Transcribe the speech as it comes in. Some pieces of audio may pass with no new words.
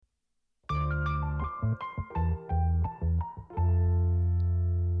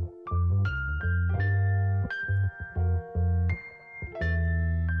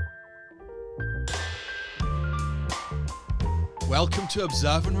Welcome to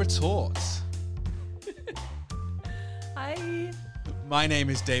Observe and Retort. Hi. My name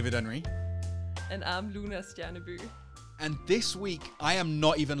is David Henry. And I'm Luna Stjerneby. And this week, I am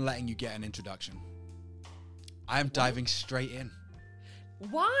not even letting you get an introduction. I am diving straight in.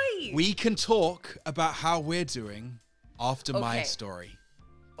 Why? We can talk about how we're doing after my story.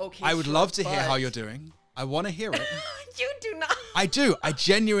 Okay. I would love to hear how you're doing. I want to hear it. You do not. I do. I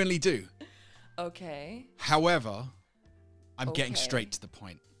genuinely do. Okay. However, I'm getting Okay. straight to the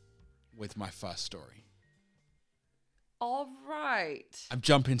point with my first story. All right. I'm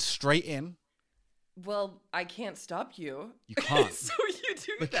jumping straight in. Well, I can't stop you. You can't. So you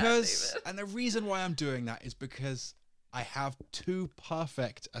do Because, that, David. and the reason why I'm doing that is because I have too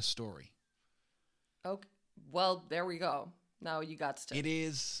perfect a story. Okay. Well, there we go. Now you got to. It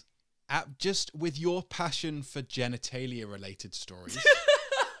is just with your passion for genitalia related stories.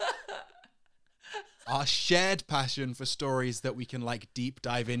 Our shared passion for stories that we can like deep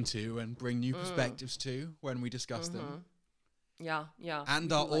dive into and bring new perspectives to when we discuss them. Yeah. And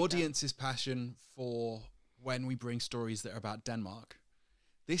we our do like audience's passion for when we bring stories that are about Denmark.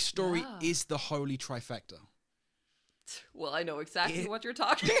 This story Yeah. is the holy trifecta. that. Well, I know exactly It- what you're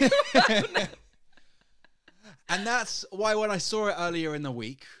talking about. And that's why when I saw it earlier in the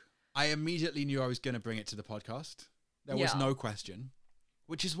week, I immediately knew I was going to bring it to the podcast. There was Yeah. no question.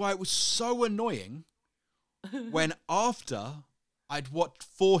 Which is why it was so annoying when after I'd watched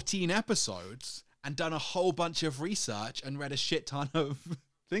 14 episodes and done a whole bunch of research and read a shit ton of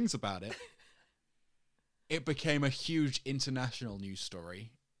things about it, it became a huge international news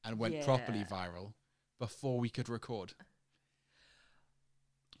story and went properly Yeah. viral before we could record.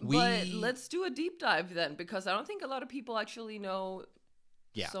 But let's do a deep dive then, because I don't think a lot of people actually know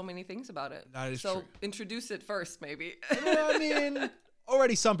so many things about it. That is so true. Introduce it first, maybe. I mean,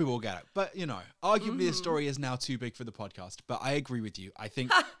 already some people will get it. But, you know, arguably the story is now too big for the podcast. But I agree with you. I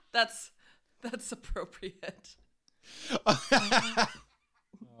think... That's appropriate.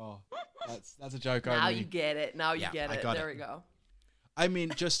 Oh, that's a joke Now only. you get it. Now you Yeah, get I it. got There it. we go. I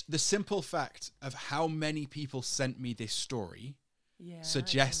mean, just the simple fact of how many people sent me this story Yeah. I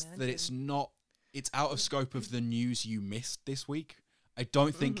suggests can that it's imagine. not... It's out of scope of the news you missed this week. I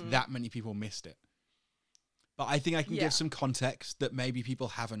don't think that many people missed it. But I think I can Yeah. give some context that maybe people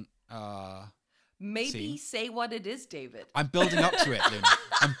haven't... Maybe see. say what it is, David. I'm building up to it, Luna.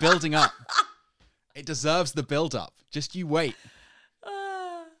 I'm building up. It deserves the build up. Just you wait.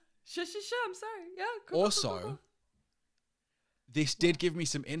 Shush. I'm sorry. Yeah. Cool. Also, this did give me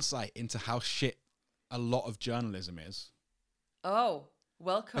some insight into how shit a lot of journalism is. Oh,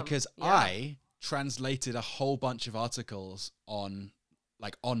 welcome. Because Yeah. I translated a whole bunch of articles on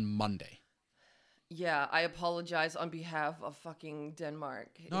Monday. Yeah, I apologize on behalf of fucking Denmark.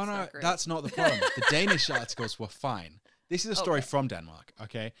 No, It's not great. that's not the problem. The Danish articles were fine. This is a story Okay. from Denmark,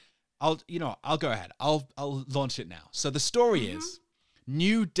 okay? I'll go ahead. I'll launch it now. So the story is,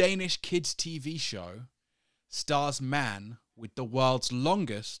 new Danish kids TV show stars man with the world's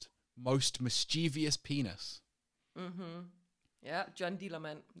longest, most mischievous penis. Yeah, John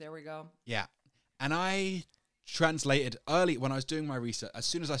Dillermand. There we go. Yeah. And I translated early when I was doing my research. As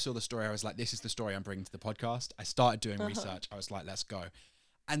soon as I saw the story, I was like, this is the story I'm bringing to the podcast. I started doing research. I was like, let's go.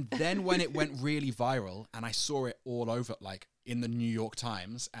 And then when it went really viral and I saw it all over, like in the New York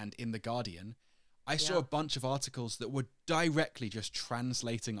Times and in the Guardian, I saw Yeah. a bunch of articles that were directly just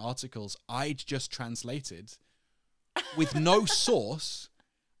translating articles I'd just translated with no source.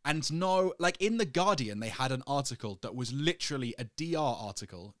 And no, like in The Guardian, they had an article that was literally a DR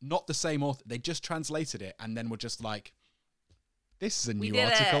article, not the same author. They just translated it and then were just like, this is a new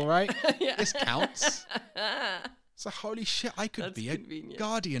did article, it." right? Yeah. This counts. So holy shit, I could That's be a convenient.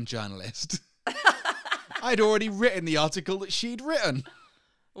 Guardian journalist. I'd already written the article that she'd written.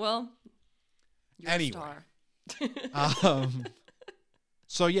 Well, you're Anyway. a star.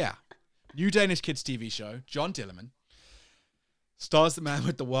 So yeah, new Danish kids TV show, John Dillermand, stars the man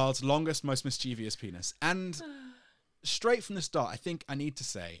with the world's longest, most mischievous penis. And straight from the start, I think I need to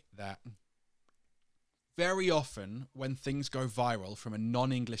say that very often when things go viral from a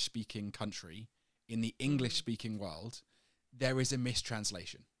non-English speaking country in the English speaking world, there is a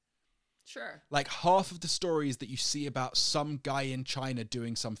mistranslation. Sure. Like half of the stories that you see about some guy in China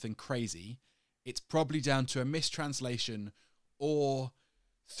doing something crazy, it's probably down to a mistranslation or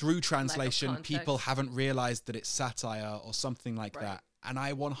through translation, people context. haven't realized that it's satire or something like Right. that. And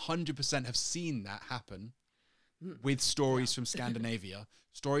I 100% have seen that happen with stories from Scandinavia,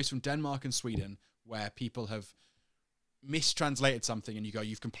 stories from Denmark and Sweden, where people have mistranslated something and you go,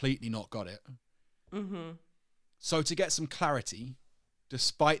 you've completely not got it. Mm-hmm. So to get some clarity,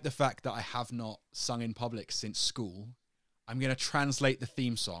 despite the fact that I have not sung in public since school, I'm going to translate the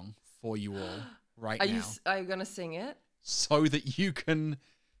theme song for you all right now. Are you going to sing it? So that you can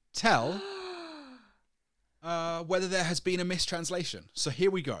tell whether there has been a mistranslation. So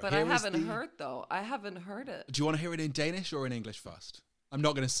here we go. But I haven't heard, though. I haven't heard it. Do you want to hear it in Danish or in English first? I'm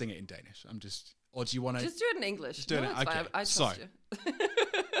not going to sing it in Danish. Or do you want to... Just do it in English. Just do it. Okay. I trust you.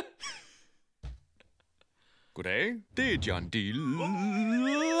 Goddag, det er John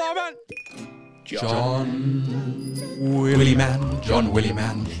Dillman. John Willie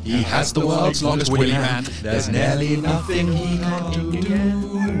Man, he has the world's longest Willie Man. There's nearly nothing he can do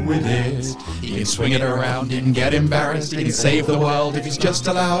with it. He can swing it around and get embarrassed. He can save the world if he's just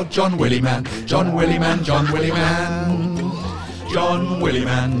allowed. John Willie Man, John Willie Man, John Willie Man. John Willie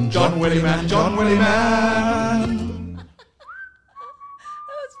Man, John Willie Man, John Willie Man.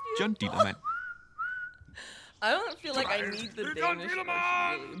 John Dillman. I don't feel like I need the Danish version,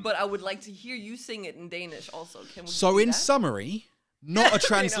 really, but I would like to hear you sing it in Danish also. Can we So in summary, not a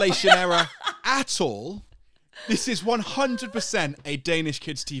translation error at all. This is 100% a Danish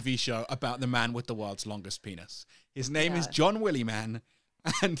kids TV show about the man with the world's longest penis. His name is John Willie Man,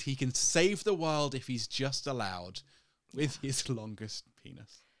 and he can save the world if he's just allowed with his longest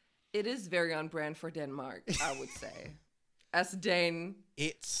penis. It is very on brand for Denmark, I would say. As a Dane,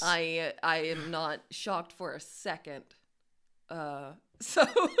 I am not shocked for a second. So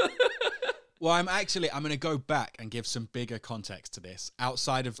well, I'm going to go back and give some bigger context to this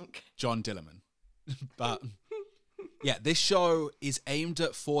outside of John Dillman. But yeah, this show is aimed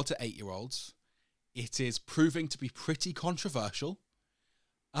at 4 to 8 year olds. It is proving to be pretty controversial,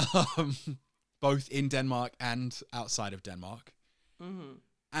 both in Denmark and outside of Denmark. Mm-hmm.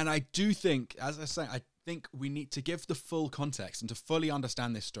 And I do think, as I say, I think we need to give the full context and to fully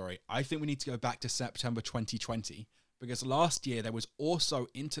understand this story. I think we need to go back to September 2020, because last year there was also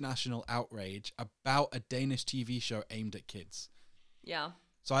international outrage about a Danish TV show aimed at kids. Yeah.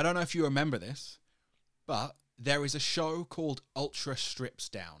 So I don't know if you remember this, but there is a show called Ultra Strips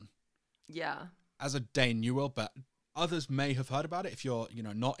Down. Yeah. As a Dane, you will, but others may have heard about it. If you're,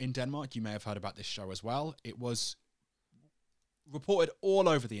 not in Denmark, you may have heard about this show as well. It was reported all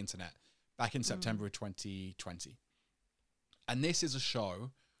over the internet back in September of 2020. And this is a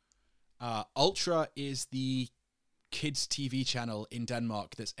show. Ultra is the kids TV channel in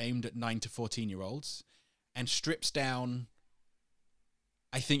Denmark that's aimed at 9 to 14-year-olds. And Strips Down,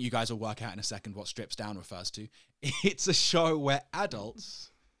 I think you guys will work out in a second what Strips Down refers to. It's a show where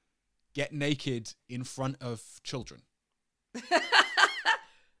adults get naked in front of children.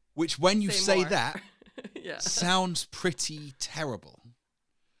 Which, when you say that, sounds pretty terrible.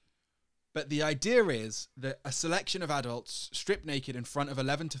 But the idea is that a selection of adults strip naked in front of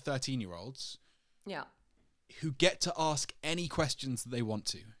 11 to 13-year-olds who get to ask any questions that they want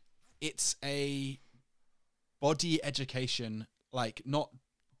to. It's a body education, like not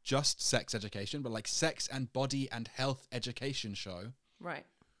just sex education, but like sex and body and health education show. Right.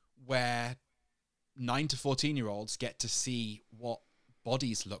 Where 9 to 14-year-olds get to see what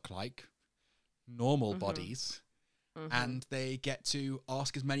bodies look like, normal bodies, and they get to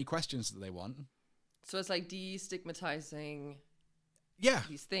ask as many questions that they want. So it's like destigmatizing Yeah.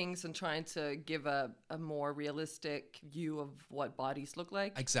 these things and trying to give a more realistic view of what bodies look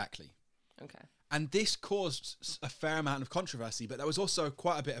like. Exactly. Okay. And this caused a fair amount of controversy, but there was also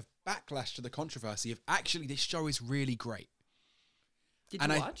quite a bit of backlash to the controversy of actually this show is really great. Did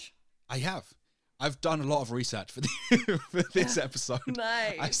you watch? I have. I've done a lot of research for, for this episode.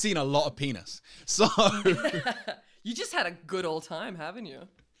 Nice. I've seen a lot of penis. So you just had a good old time, haven't you?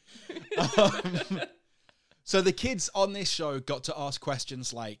 So the kids on this show got to ask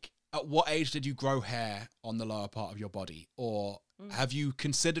questions like, at what age did you grow hair on the lower part of your body? Or have you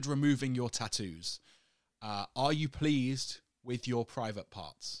considered removing your tattoos? Are you pleased with your private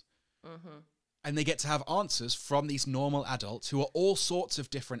parts? Mm-hmm. And they get to have answers from these normal adults who are all sorts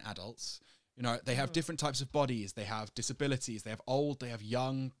of different adults. You know, they have different types of bodies. They have disabilities. They have old. They have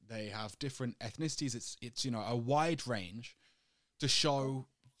young. They have different ethnicities. It's a wide range to show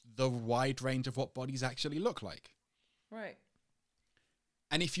the wide range of what bodies actually look like. Right.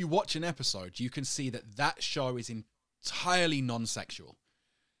 And if you watch an episode, you can see that show is entirely non-sexual.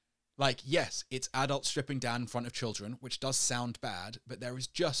 Like, yes, it's adults stripping down in front of children, which does sound bad, but there is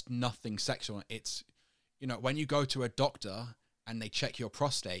just nothing sexual. It's, when you go to a doctor and they check your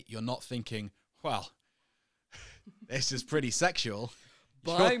prostate, you're not thinking, well, this is pretty sexual.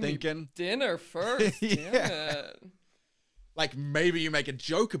 Buy me dinner first. Yeah. Like, maybe you make a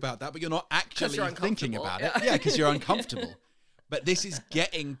joke about that, but you're not actually thinking about it. Yeah, because you're uncomfortable. But this is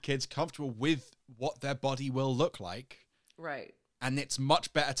getting kids comfortable with what their body will look like. Right. and it's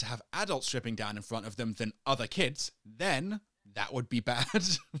much better to have adults stripping down in front of them than other kids, then that would be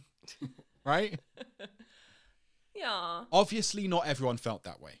bad. Right? Yeah. Obviously, not everyone felt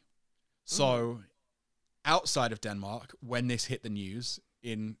that way. So, outside of Denmark, when this hit the news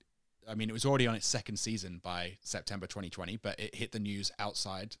it was already on its second season by September 2020, but it hit the news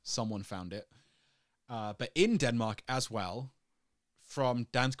outside. Someone found it. But in Denmark as well, from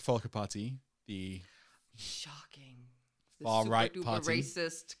Dansk Folkeparti, the shocking far-right super party.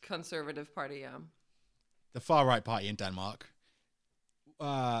 Racist conservative party, yeah. The far-right party in Denmark.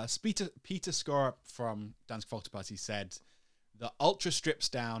 Peter Skorup from Dansk Folkeparti said, "The ultra strips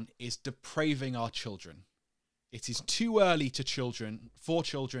down is depraving our children. It is too early for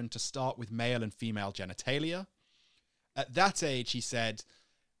children to start with male and female genitalia. At that age," he said,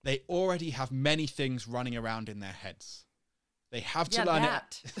 "they already have many things running around in their heads. They have to learn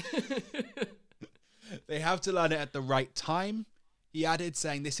it. They have to learn it at the right time." He added,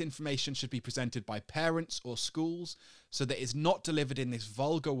 saying this information should be presented by parents or schools so that it's not delivered in this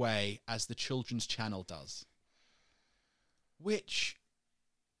vulgar way as the children's channel does. Which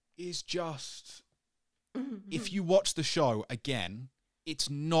is just... if you watch the show, again, it's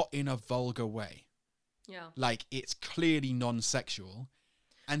not in a vulgar way. Yeah. Like, it's clearly non-sexual.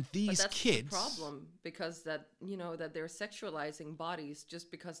 And these but that's kids... the problem, because that they're sexualizing bodies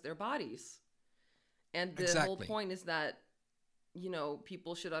just because they're bodies. And the whole point is that,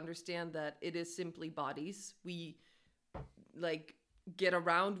 people should understand that it is simply bodies. We, get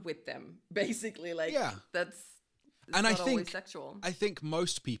around with them, basically. That's and not I think, always sexual. I think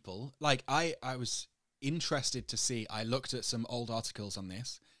most people, I was interested to see, I looked at some old articles on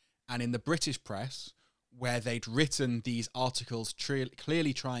this, and in the British press, where they'd written these articles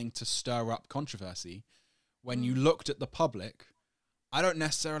clearly trying to stir up controversy, when you looked at the public, I don't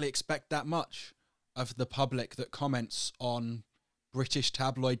necessarily expect that much of the public that comments on British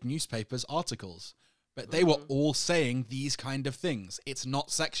tabloid newspapers' articles. But they were all saying these kind of things. It's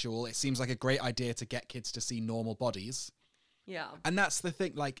not sexual. It seems like a great idea to get kids to see normal bodies. Yeah. And that's the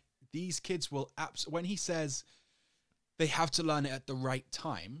thing. These kids will... when he says they have to learn it at the right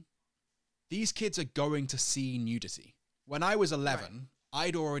time, these kids are going to see nudity. When I was 11,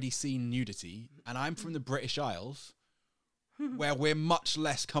 I'd already seen nudity, and I'm from the British Isles, where we're much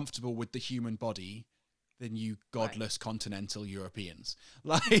less comfortable with the human body than you godless continental Europeans.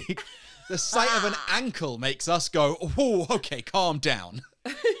 The sight of an ankle makes us go, "Oh, okay, calm down."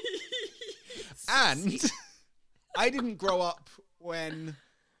 And I didn't grow up when...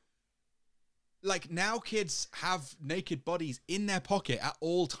 now kids have naked bodies in their pocket at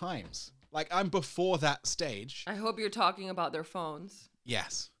all times. I'm before that stage. I hope you're talking about their phones.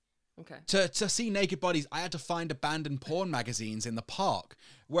 Yes. Okay. To see naked bodies, I had to find abandoned porn magazines in the park,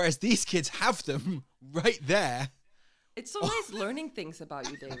 whereas these kids have them right there. It's so nice learning things about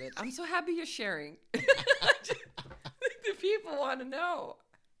you, David. I'm so happy you're sharing. The people want to know.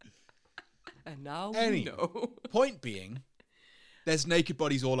 And now we know. Point being, there's naked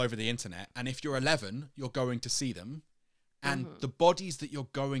bodies all over the internet, and if you're 11, you're going to see them, and the bodies that you're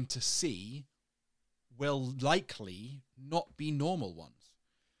going to see will likely not be normal ones.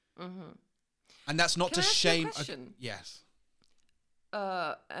 Mm-hmm. And that's not to shame. Yes.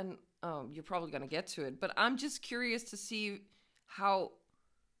 And you're probably gonna get to it, but I'm just curious to see how,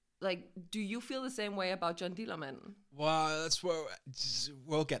 do you feel the same way about John Dillermand? Well,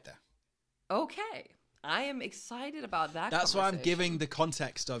 we'll get there. Okay, I am excited about that. That's why I'm giving the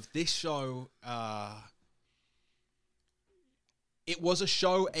context of this show. It was a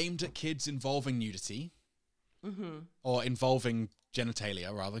show aimed at kids involving nudity, or involving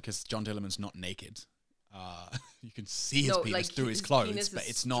genitalia, rather, because John Dillermand's not naked. You can see his penis through his clothes, but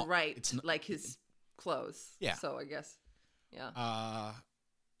it's not right. It's not like his clothes. Yeah. So I guess, yeah.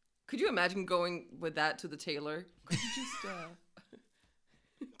 Could you imagine going with that to the tailor? Could you just?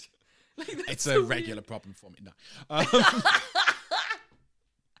 It's a regular problem for me. No.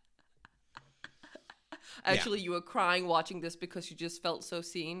 Actually, you were crying watching this because you just felt so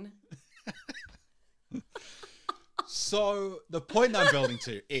seen. So the point I'm building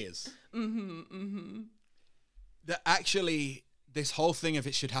to is that actually this whole thing of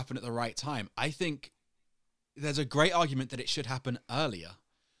it should happen at the right time, I think there's a great argument that it should happen earlier.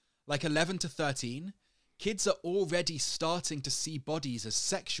 11 to 13, kids are already starting to see bodies as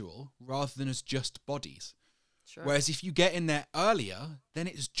sexual rather than as just bodies. Sure. Whereas if you get in there earlier, then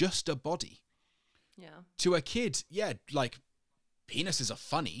it's just a body. Yeah. To a kid, penises are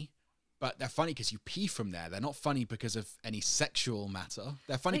funny, but they're funny because you pee from there. They're not funny because of any sexual matter.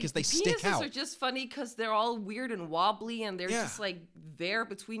 They're funny because they stick out. Penises are just funny because they're all weird and wobbly, and they're just like there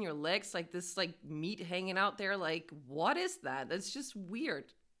between your legs, like this like meat hanging out there. Like, what is that? That's just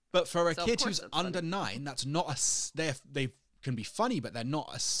weird. But for a kid who's under 9, that's not they can be funny, but they're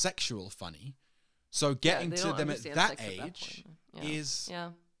not a sexual funny. So getting to them at that age is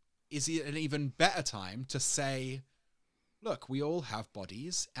an even better time to say, look, we all have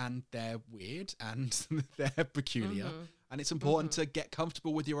bodies and they're weird and they're peculiar. And it's important to get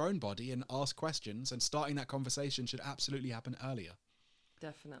comfortable with your own body and ask questions, and starting that conversation should absolutely happen earlier.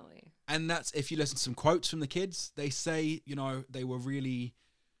 Definitely. And that's, if you listen to some quotes from the kids, they say, you know, they were really,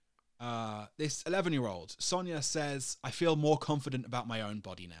 this 11-year-old, Sonia says, I feel more confident about my own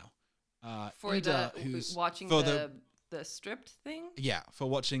body now. For Ida, who's watching the stripped thing? Yeah, for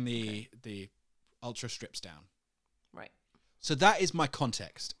watching the ultra strips down. Right. So that is my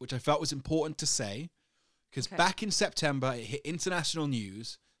context, which I felt was important to say, because back in September, it hit international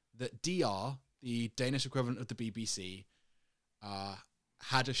news that DR, the Danish equivalent of the BBC,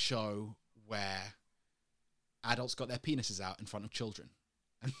 had a show where adults got their penises out in front of children.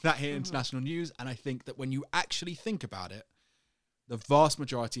 And that hit international news, and I think that when you actually think about it, the vast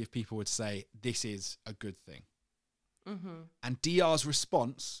majority of people would say this is a good thing. And DR's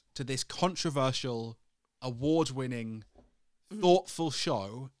response to this controversial, award-winning, thoughtful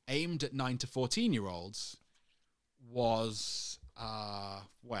show aimed at 9 to 14-year-olds was,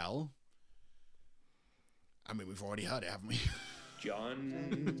 well, I mean, we've already heard it, haven't we? John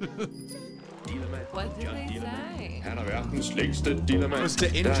Dillermand. What did they say? Han er verdens længste dillermand. Was to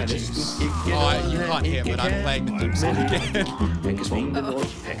introduce. You can't hear, but I'm playing the theme song again. Han kan svinge lidt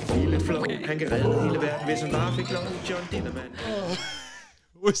rundt, han kan file lidt flow, han kan redde hele verden, hvis han bare fik lov. John Dillermand.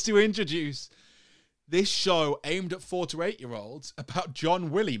 Was to introduce this show aimed at 4 to 8-year-olds about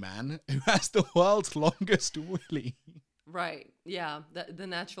John Willie Man, who has the world's longest willy. Right. Yeah. The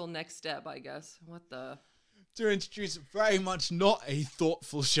natural next step, I guess. What the... To introduce very much not a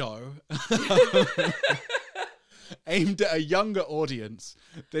thoughtful show aimed at a younger audience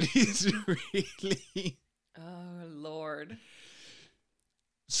that is really... Oh, Lord.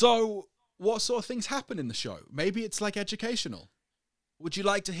 So, what sort of things happen in the show? Maybe it's like educational. Would you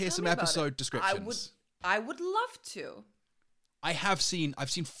like to hear some episode descriptions? I would love to. I've seen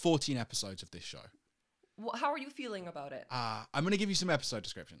 14 episodes of this show. How are you feeling about it? I'm going to give you some episode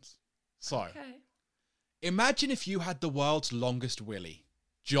descriptions. So... Okay. Imagine if you had the world's longest willy.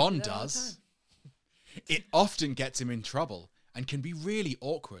 John does. It often gets him in trouble and can be really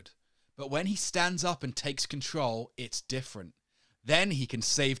awkward. But when he stands up and takes control, it's different. Then he can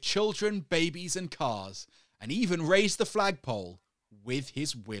save children, babies, and cars, and even raise the flagpole with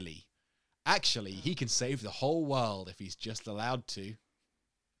his willy. Actually, he can save the whole world if he's just allowed to.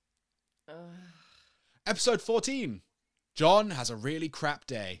 Episode 14. John has a really crap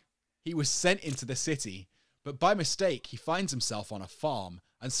day. He was sent into the city, but by mistake, he finds himself on a farm,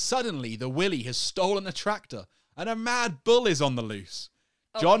 and suddenly the willy has stolen a tractor, and a mad bull is on the loose.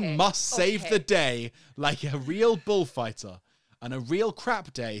 John must save the day like a real bullfighter, and a real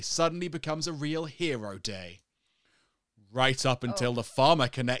crap day suddenly becomes a real hero day. Right up until the farmer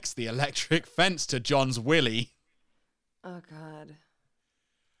connects the electric fence to John's willy. Oh, God.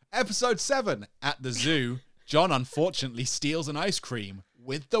 Episode 7. At the zoo, John unfortunately steals an ice cream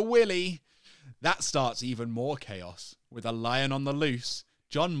with the willy. That starts even more chaos. With a lion on the loose,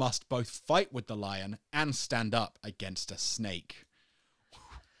 John must both fight with the lion and stand up against a snake.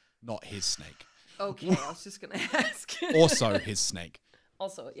 Not his snake. Okay, I was just going to ask. Also his snake.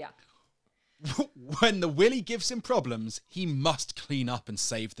 Also, yeah. When the willy gives him problems, he must clean up and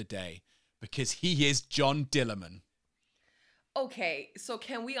save the day, because he is John Dillerman. Okay, so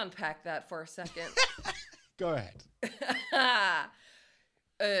can we unpack that for a second? Go ahead.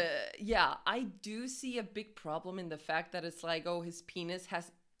 Yeah, I do see a big problem in the fact that it's like, oh, his penis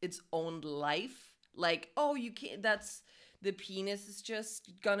has its own life. Like, oh, you can't, the penis is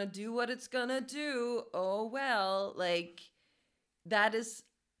just gonna do what it's gonna do. Oh, well, like, that is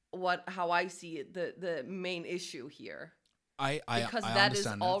how I see it, the main issue here. Because that is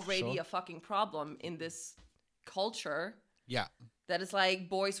already a fucking problem in this culture. Yeah. That is like,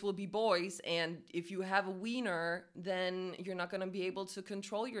 boys will be boys, and if you have a wiener, then you're not going to be able to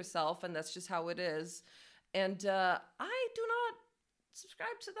control yourself, and that's just how it is. And I do not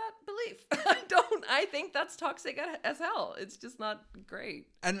subscribe to that belief. I think that's toxic as hell. It's just not great.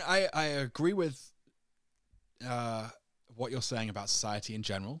 And I agree with what you're saying about society in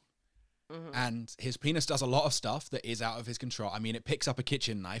general. Mm-hmm. And his penis does a lot of stuff that is out of his control. I mean, it picks up a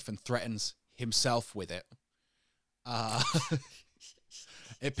kitchen knife and threatens himself with it.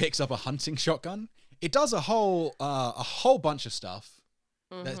 It picks up a hunting shotgun. It does a whole bunch of stuff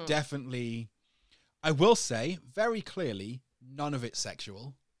that's definitely, I will say, very clearly, none of it's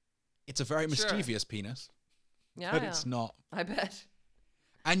sexual. It's a very mischievous penis. Yeah, but it's not. I bet.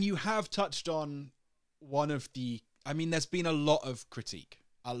 And you have touched on one of the... I mean, there's been a lot of critique.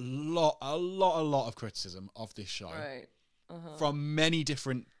 A lot of criticism of this show. Right. From many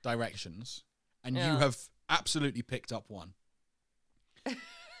different directions. And you have absolutely picked up one.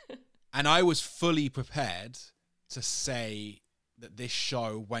 And I was fully prepared to say that this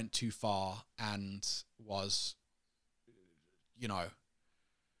show went too far and was, you know,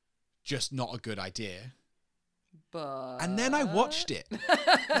 just not a good idea. And then I watched it.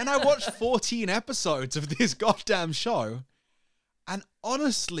 And I watched 14 episodes of this goddamn show. And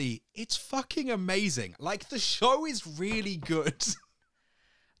honestly, it's fucking amazing. Like, the show is really good.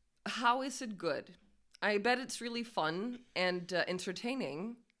 How is it good? I bet it's really fun and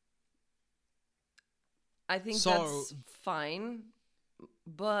entertaining. I think that's fine.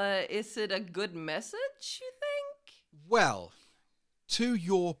 But is it a good message, you think? Well, to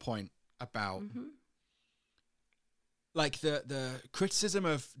your point about... like the criticism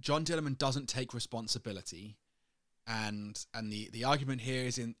of John Dillerman doesn't take responsibility, and the argument here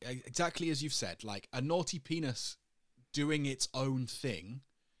is in exactly as you've said, like a naughty penis doing its own thing,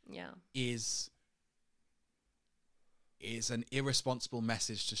 is an irresponsible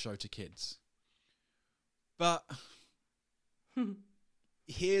message to show to kids. But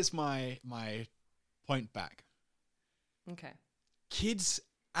here's my point back. Okay. Kids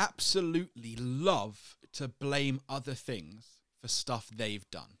absolutely love to blame other things for stuff they've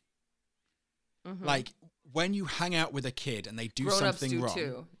done. Like when you hang out with a kid and they do something wrong. Grown-ups do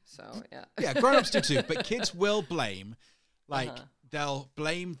too. So yeah. Yeah, grown-ups do too. But kids will blame, like they'll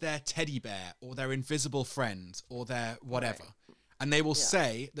blame their teddy bear or their invisible friend or their whatever, and they will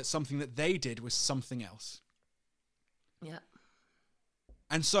say that something that they did was something else. Yeah.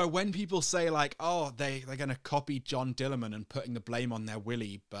 And so when people say like, oh, they're going to copy John Dillerman and putting the blame on their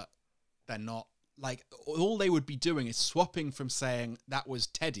Willy, but they're not, like, all they would be doing is swapping from saying that was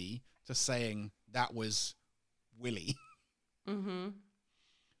Teddy to saying that was Willy. And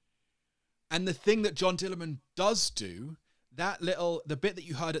the thing that John Dillerman does do, the bit that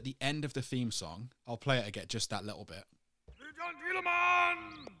you heard at the end of the theme song, I'll play it again, just that little bit. John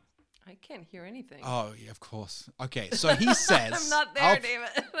Dillerman! I can't hear anything. Oh, yeah, of course. Okay, so he says... I'm not there, David.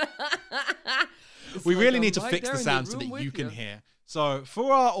 We really need to fix the sound so that you can hear. So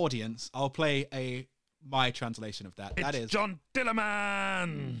for our audience, I'll play my translation of that. That is John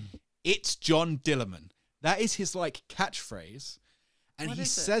Dillerman. It's John Dillerman. That is his like catchphrase, and he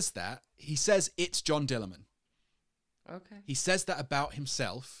says that. He says it's John Dillerman. Okay. He says that about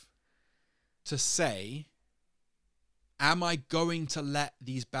himself to say, am I going to let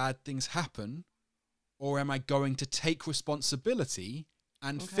these bad things happen, or am I going to take responsibility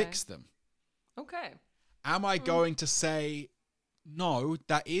and fix them? Okay. Am I going to say, no,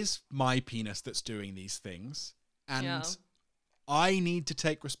 that is my penis that's doing these things, and I need to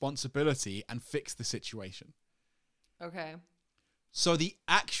take responsibility and fix the situation? Okay. So the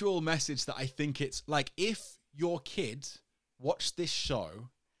actual message that I think it's like, if your kid watched this show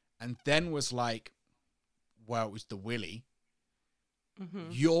and then was like, well, it was the Willy,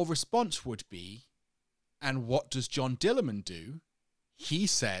 your response would be, and what does John Dillerman do? He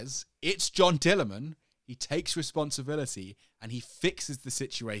says, it's John Dillerman. He takes responsibility and he fixes the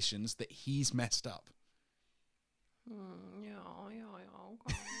situations that he's messed up.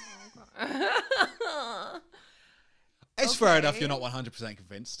 It's fair enough you're not 100%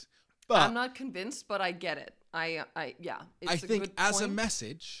 convinced. But I'm not convinced, but I get it. I think as a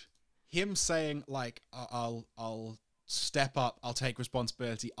message, him saying like, I'll step up, I'll take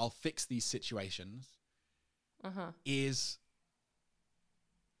responsibility, I'll fix these situations, is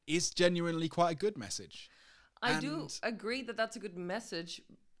genuinely quite a good message. I do agree that that's a good message.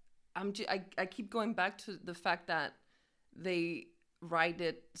 I keep going back to the fact that they write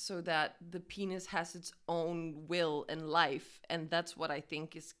it so that the penis has its own will and life, and that's what I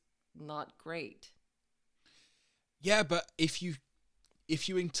think is not great. Yeah, but if you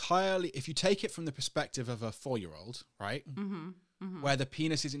take it from the perspective of a 4-year-old, right? Where the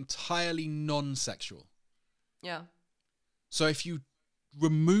penis is entirely non-sexual. Yeah. So if you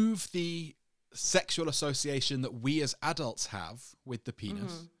remove the sexual association that we as adults have with the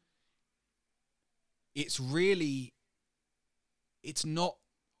penis, it's not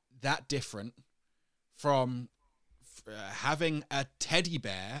that different from having a teddy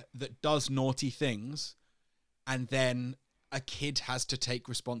bear that does naughty things and then a kid has to take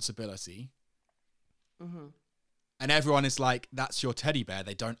responsibility And everyone is like, that's your teddy bear.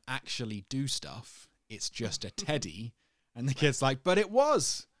 They don't actually do stuff. It's just a teddy. And the kid's like, but it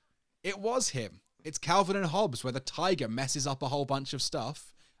was him. It's Calvin and Hobbes, where the tiger messes up a whole bunch of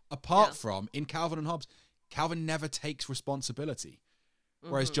stuff. Apart from, in Calvin and Hobbes, Calvin never takes responsibility.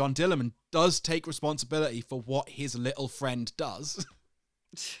 Whereas John Dillerman does take responsibility for what his little friend does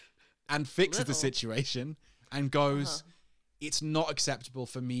and fixes the situation and goes, it's not acceptable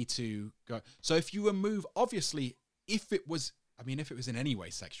for me to go. So if you remove, obviously, if it was in any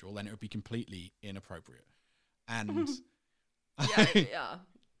way sexual, then it would be completely inappropriate. And yeah,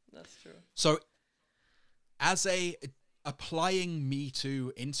 that's true. So as applying Me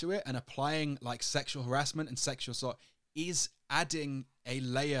Too into it and applying like sexual harassment and sexual assault is adding a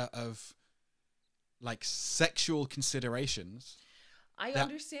layer of like sexual considerations. I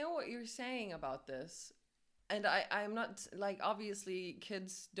understand what you're saying about this. And I'm not like, obviously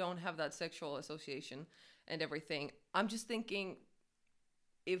kids don't have that sexual association and everything. I'm just thinking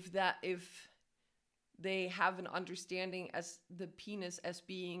if they have an understanding as the penis as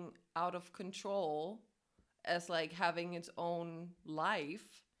being out of control, as like having its own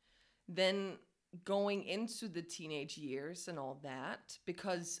life, then going into the teenage years and all that,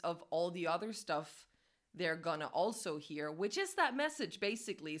 because of all the other stuff they're gonna also hear, which is that message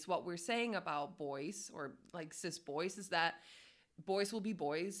basically is what we're saying about boys or like cis boys, is that boys will be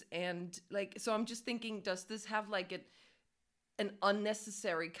boys. And like, so I'm just thinking, does this have like an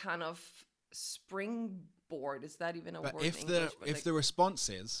unnecessary kind of springboard? Is that even a word? If the response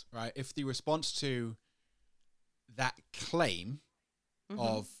is right, if the response to that claim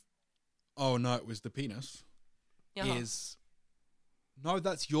of, oh no, it was the penis, is, no,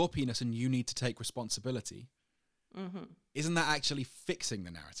 that's your penis and you need to take responsibility. Isn't that actually fixing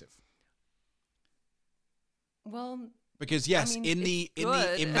the narrative? Well, because yes, in the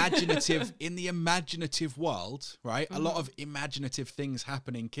imaginative world, right? A lot of imaginative things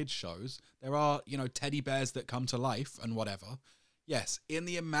happen in kids shows. There are, teddy bears that come to life and whatever. Yes, in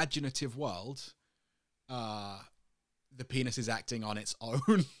the imaginative world, the penis is acting on its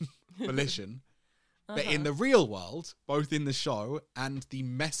own volition. But in the real world, both in the show and the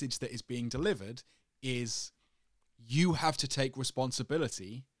message that is being delivered, is you have to take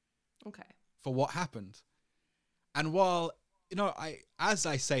responsibility for what happened. And while, as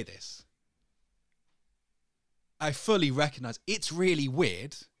I say this, I fully recognize it's really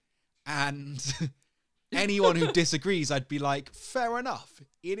weird. And anyone who disagrees, I'd be like, fair enough.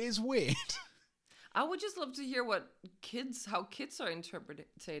 It is weird. I would just love to hear how kids are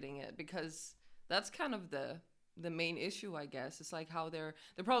interpreting it, because that's kind of the main issue, I guess. It's like how they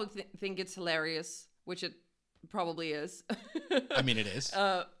probably think it's hilarious, which it probably is. I mean, it is.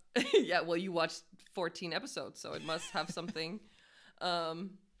 Yeah, well, you watched 14 episodes, so it must have something. So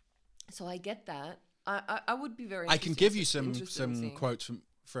I get that. I would be very. I can give you some quotes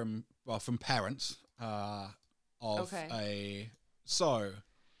from parents So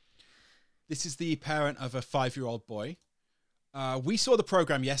this is the parent of a 5-year-old boy. We saw the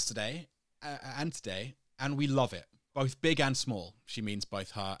program yesterday and today, and we love it. Both big and small. She means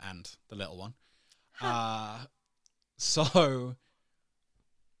both her and the little one. So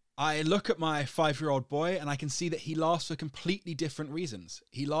I look at my 5-year-old boy and I can see that he laughs for completely different reasons.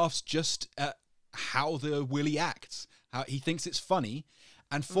 He laughs just at how the willy acts, how he thinks it's funny.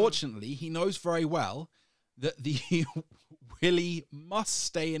 And fortunately, he knows very well that the willy must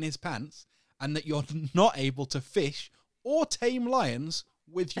stay in his pants and that you're not able to fish or tame lions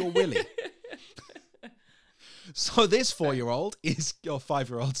with your willy. So this 5-year-old, is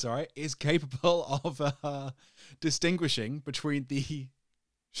capable of distinguishing between the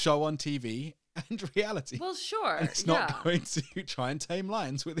show on TV and reality. Well, sure. And it's not going to try and tame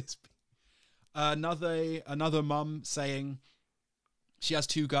lions with his. Another mum saying she has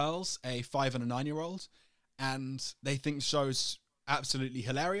 2 girls, a 5 and a 9-year-old, and they think the show's absolutely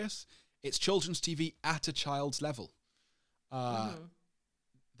hilarious. It's children's TV at a child's level.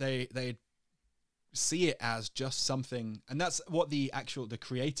 They see it as just something, and that's what the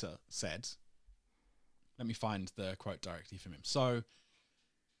creator said. Let me find the quote directly from him. So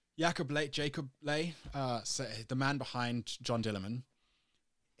Jacob Ley, the man behind John Dillerman,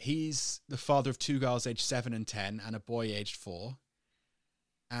 he's the father of 2 girls aged 7 and 10 and a boy aged 4.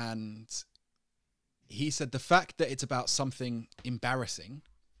 And he said the fact that it's about something embarrassing,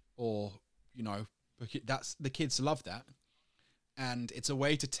 or, that's, the kids love that. And it's a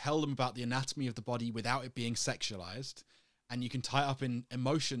way to tell them about the anatomy of the body without it being sexualized. And you can tie up in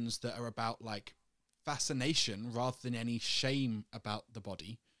emotions that are about like fascination rather than any shame about the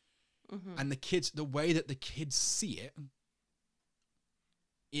body. And the way that the kids see it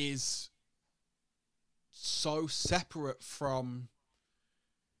is so separate from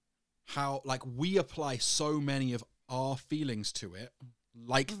how, like, we apply so many of our feelings to it,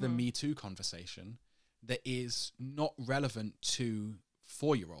 like the Me Too conversation, that is not relevant to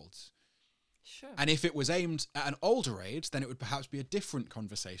 4-year-olds. Sure. And if it was aimed at an older age, then it would perhaps be a different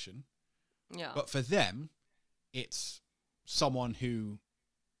conversation. Yeah. But for them, it's someone who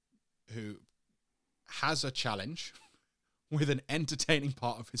has a challenge with an entertaining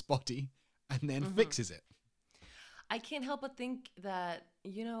part of his body and then fixes it. I can't help but think that,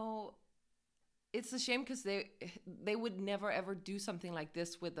 you know, it's a shame because they would never ever do something like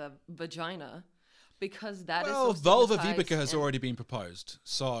this with a vagina, because that is so vulva stigmatized vivica has already been proposed,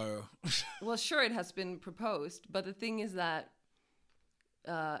 so well, sure, it has been proposed, but the thing is that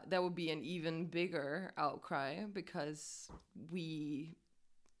there would be an even bigger outcry because we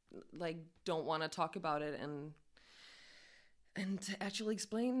like don't want to talk about it and actually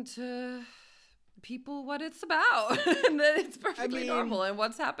explain to people what it's about and that it's perfectly normal and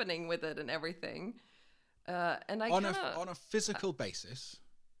what's happening with it and everything. And on a physical basis,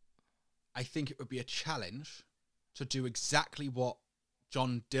 I think it would be a challenge to do exactly what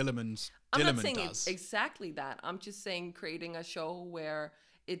John Dillerman does. I'm not saying it's exactly that. I'm just saying creating a show where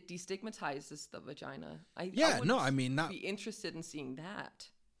it destigmatizes the vagina. I would be interested in seeing that.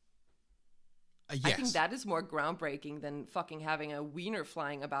 Yes. I think that is more groundbreaking than fucking having a wiener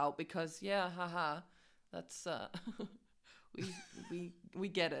flying about because, that's, we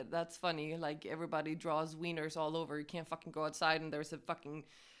get it. That's funny. Like, everybody draws wieners all over. You can't fucking go outside and there's a fucking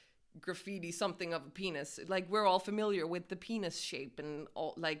graffiti something of a penis. Like, we're all familiar with the penis shape and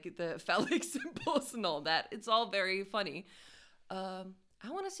all, like, the phallic symbols and all that. It's all very funny. I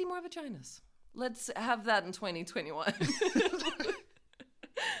want to see more vaginas. Let's have that in 2021.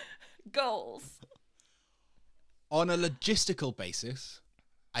 Goals. On a logistical basis,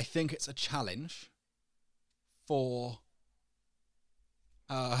 I think it's a challenge for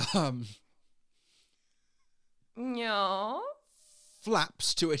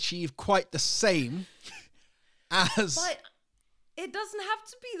flaps to achieve quite the same as. But it doesn't have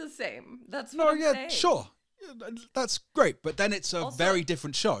to be the same. That's what I'm saying. Sure. That's great, but then it's a very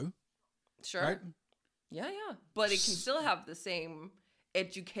different show. Sure. Right? Yeah. But it can still have the same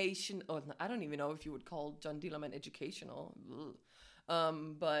education. Oh, I don't even know if you would call John Dillerman educational.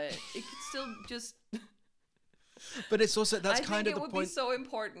 But it could still just. But it's also that's kind of the point. I think it would be so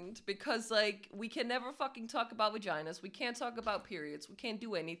important because, like, we can never fucking talk about vaginas. We can't talk about periods. We can't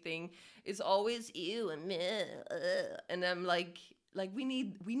do anything. It's always ew and meh, and I'm like we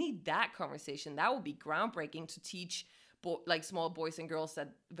need that conversation. That would be groundbreaking to teach like small boys and girls that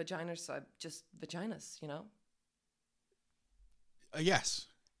vaginas are just vaginas, you know? Yes,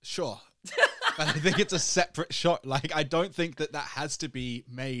 sure. But I think it's a separate shot. Like, I don't think that has to be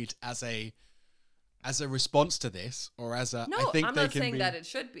made as a response to this or as a. No, I think I'm not saying that it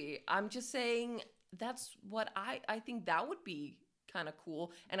should be. I'm just saying that's what I think that would be kind of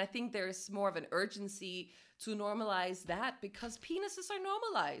cool. And I think there's more of an urgency to normalize that because penises are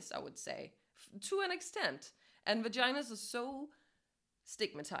normalized, I would say, to an extent. And vaginas are so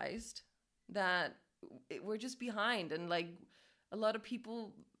stigmatized that we're just behind. And, like, a lot of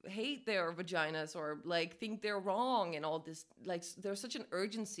people hate their vaginas or, like, think they're wrong and all this. Like, there's such an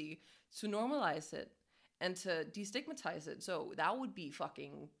urgency to normalize it and to destigmatize it. So that would be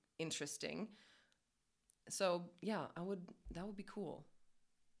fucking interesting. So, yeah, that would be cool.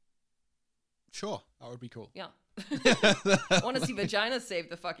 Sure, that would be cool. Yeah. I want to see vaginas save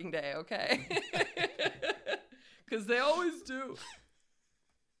the fucking day, okay? Because they always do.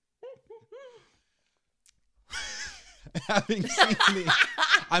 Having seen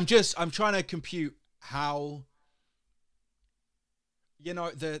the, I'm trying to compute how, you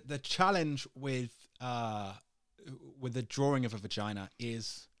know, the challenge with the drawing of a vagina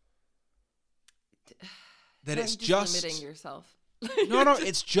is that it's just limiting yourself. No,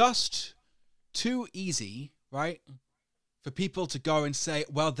 it's just too easy, right? For people to go and say,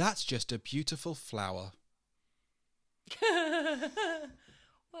 well, that's just a beautiful flower.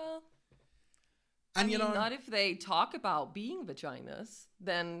 Well, and I mean, not if they talk about being vaginas,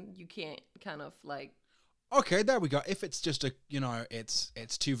 then you can't kind of like. Okay, there we go. If it's just a, you know, it's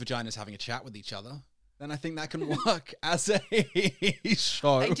two vaginas having a chat with each other, then I think that can work as a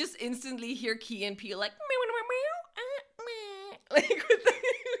show. I just instantly hear Key and Peele like, like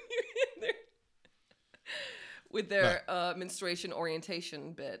with their menstruation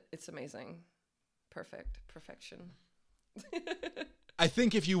orientation bit. It's amazing. Perfection. I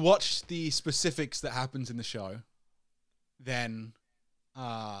think if you watch the specifics that happens in the show, then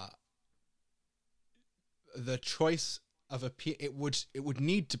the choice of it would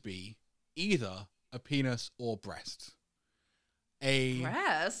need to be either a penis or breast.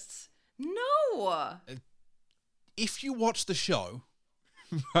 Breasts? No. If you watch the show,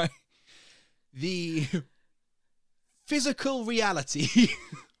 right, the physical reality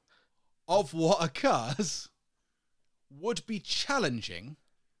of what occurs would be challenging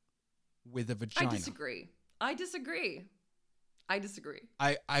with a vagina. I disagree.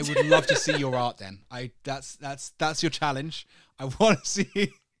 I would love to see your art then. That's your challenge. I want to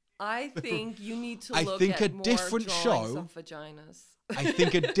see. I think you need to I look think at a more different drawings show- of vaginas. I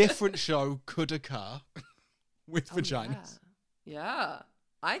think a different show could occur with vaginas. Yeah,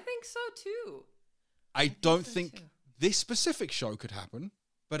 I think so too. I don't so think too. this specific show could happen,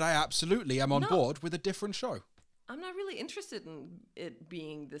 but I absolutely am on No. board with a different show. I'm not really interested in it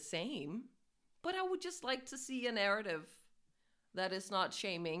being the same, but I would just like to see a narrative that is not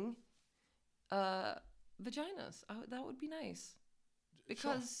shaming vaginas. That would be nice.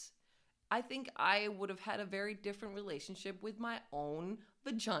 Because I think I would have had a very different relationship with my own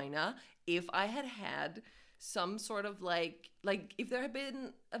vagina if I had had some sort of like if there had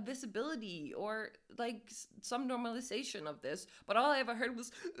been a visibility or like some normalization of this. But all I ever heard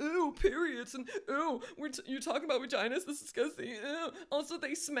was, "Ooh, periods," and "Ooh, you're talking about vaginas. This is disgusting. Ew. Also,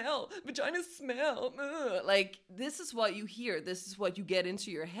 they smell. Vaginas smell." Ugh. Like, this is what you hear. This is what you get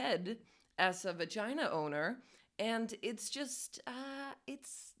into your head as a vagina owner, and it's just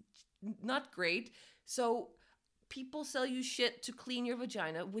it's not great. So people sell you shit to clean your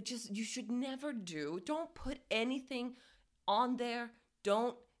vagina, which is you should never do. Don't put anything on there.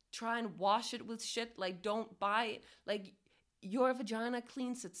 Don't try and wash it with shit. Like, don't buy it. Like, your vagina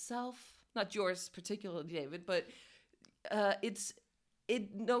cleans itself. Not yours particularly, David, but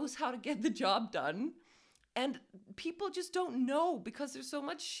it knows how to get the job done. And people just don't know because there's so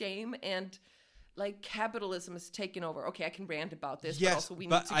much shame and like capitalism is taking over. Okay, I can rant about this, but also we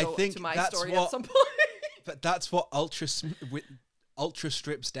need to go to my story at some point. But that's what Ultra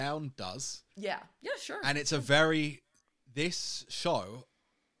Strips Down does. Yeah, sure. And it's this show,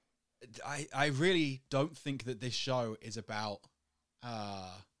 I really don't think that this show is about,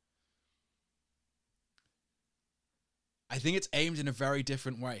 I think it's aimed in a very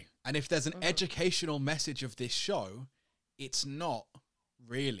different way. And if there's an educational message of this show, it's not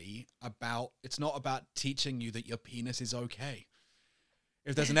about teaching you that your penis is okay.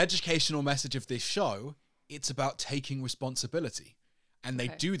 If there's an educational message of this show, it's about taking responsibility. And they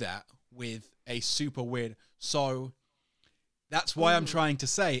do that with a super weird... So that's why I'm trying to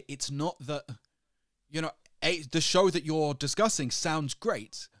say it's not that... the show that you're discussing sounds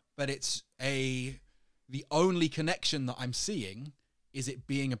great, but it's the only connection that I'm seeing is it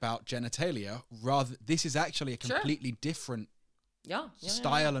being about genitalia. Rather, this is actually a completely different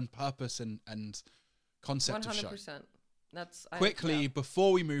style and purpose and concept 100%. Of show. 100%. Quickly,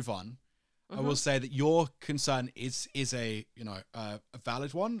 before we move on, I will say that your concern is a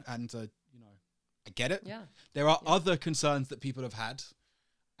valid one, and I get it. Yeah. There are other concerns that people have had,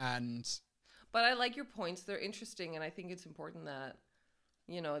 but I like your points. They're interesting, and I think it's important that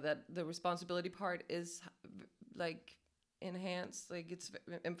that the responsibility part is like enhanced, like it's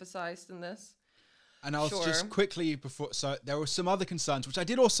emphasized in this. And I'll just quickly so there were some other concerns which I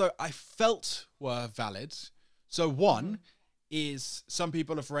felt were valid. So one is some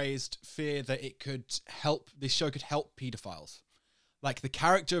people have raised fear that this show could help pedophiles. Like the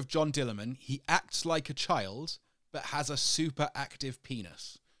character of John Dillerman, he acts like a child, but has a super active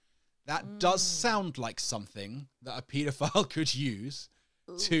penis. That does sound like something that a pedophile could use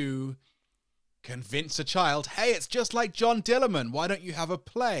to convince a child, hey, it's just like John Dillerman. Why don't you have a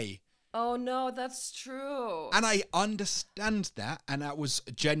play? Oh, no, that's true. And I understand that. And that was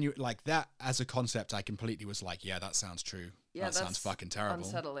genuine, like that as a concept, I completely was like, yeah, that sounds true. Yeah, that sounds fucking terrible.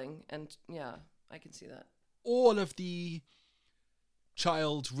 Unsettling. And yeah, I can see that. All of the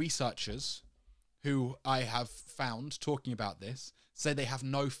child researchers who I have found talking about this say they have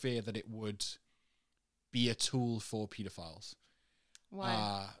no fear that it would be a tool for pedophiles.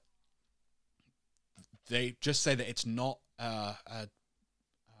 Why? They just say that it's not How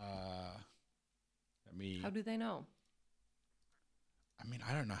do they know? I mean,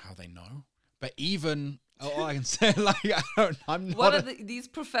 I don't know how they know, but even all I can say, I'm not. What are these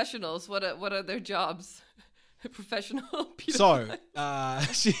professionals? What are their jobs? Professional pedophile.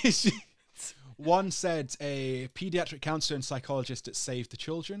 So, one said a pediatric counselor and psychologist at Save the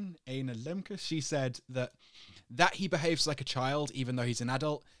Children, Aina Lemke, she said that he behaves like a child even though he's an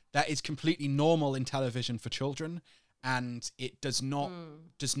adult. That is completely normal in television for children, and it does not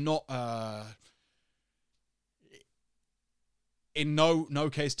in no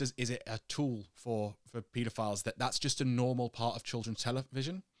case is it a tool for pedophiles. That's just a normal part of children's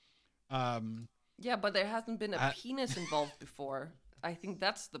television. Yeah, but there hasn't been a penis involved before. I think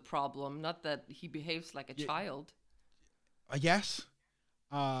that's the problem, not that he behaves like a child. Yes.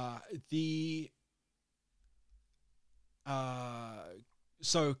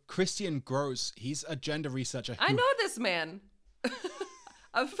 So Christian Gross, he's a gender researcher. I know this man.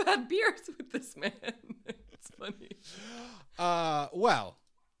 I've had beers with this man. It's funny. Well,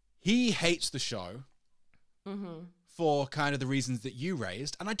 he hates the show for kind of the reasons that you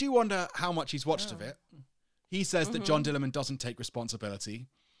raised, and I do wonder how much he's watched of it. He says that John Dillerman doesn't take responsibility.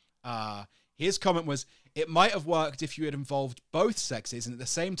 His comment was, it might have worked if you had involved both sexes and at the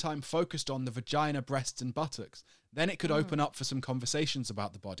same time focused on the vagina, breasts, and buttocks. Then it could open up for some conversations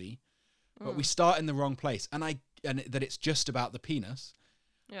about the body. But we start in the wrong place. And that it's just about the penis.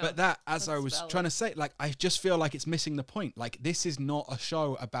 Yeah, but that, as I was trying to say, like, I just feel like it's missing the point. Like, this is not a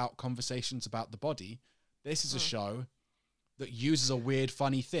show about conversations about the body. This is a show that uses a weird,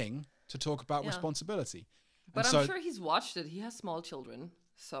 funny thing to talk about responsibility. But I'm sure he's watched it. He has small children.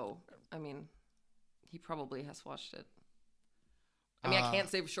 So, I mean, he probably has watched it. I mean, I can't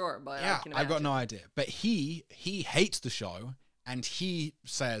say for sure, but yeah, I can imagine. I've got no idea. But he hates the show, and he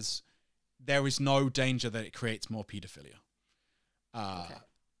says there is no danger that it creates more pedophilia. Okay.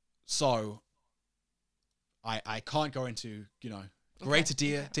 So, I can't go into, greater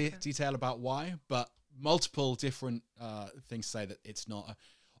detail about why, but multiple different things say that it's not.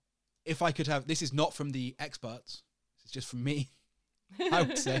 If I could have, this is not from the experts, this is just from me, I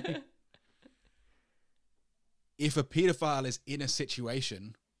would say. If a pedophile is in a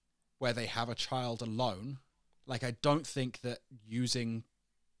situation where they have a child alone, like, I don't think that using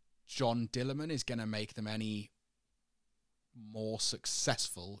John Dillerman is going to make them any more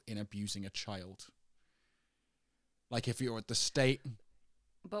successful in abusing a child. Like, if you're at the state...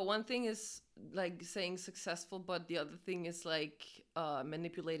 But one thing is, like, saying successful, but the other thing is, like,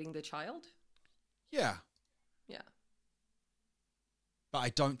 manipulating the child? Yeah. Yeah. But I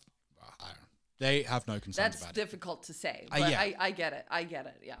don't know. They have no concerns about it. That's difficult to say, but I get it. I get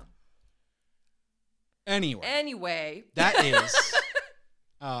it, yeah. Anyway. That is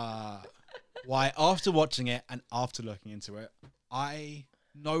why, after watching it and after looking into it, I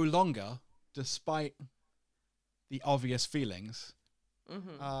no longer, despite the obvious feelings,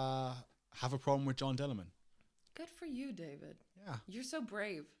 have a problem with John Dillerman. Good for you, David. Yeah. You're so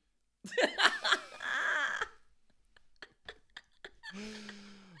brave.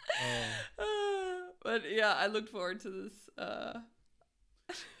 But yeah, I look forward to this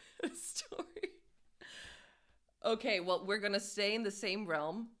story. Okay, well, we're going to stay in the same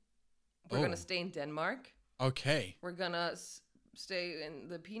realm. We're going to stay in Denmark. Okay. We're going to stay in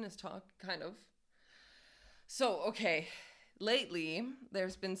the penis talk, kind of. So, okay, lately,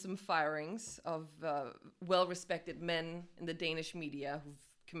 there's been some firings of well-respected men in the Danish media who've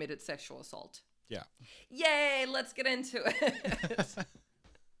committed sexual assault. Yeah. Yay, let's get into it.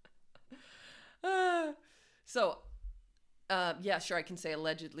 Yeah, sure, I can say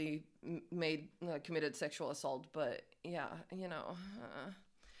allegedly committed sexual assault, but yeah,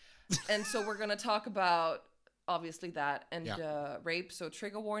 and so we're going to talk about, obviously, that and rape. So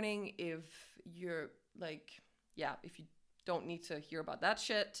trigger warning, if you're if you don't need to hear about that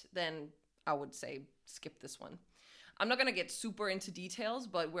shit, then I would say skip this one. I'm not going to get super into details,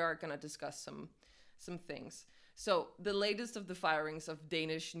 but we're going to discuss some things. So the latest of the firings of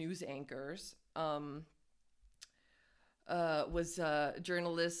Danish news anchors was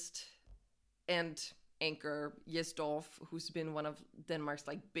journalist and anchor Jes Dorph, who's been one of Denmark's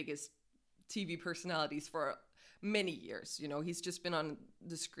biggest TV personalities for many years. He's just been on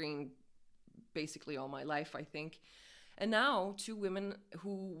the screen basically all my life, I think. And now 2 women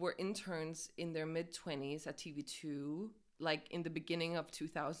who were interns in their mid-20s at TV2, in the beginning of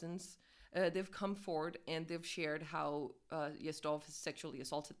 2000s, they've come forward and they've shared how Jes Dorph has sexually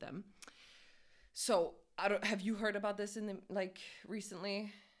assaulted them. So, have you heard about this in the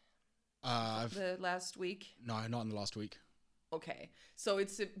recently? The last week? No, not in the last week. Okay, so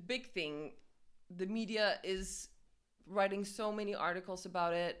it's a big thing. The media is writing so many articles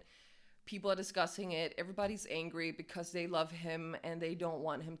about it. People are discussing it. Everybody's angry because they love him and they don't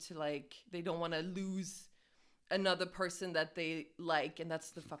want him to they don't want to lose another person that they like, and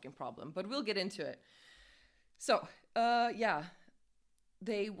that's the fucking problem. But we'll get into it. So,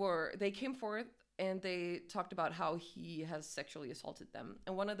 they came forth and they talked about how he has sexually assaulted them.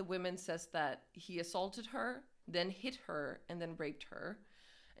 And one of the women says that he assaulted her, then hit her, and then raped her.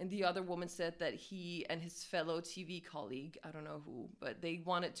 And the other woman said that he and his fellow TV colleague, I don't know who, but they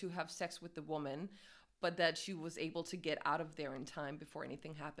wanted to have sex with the woman, but that she was able to get out of there in time before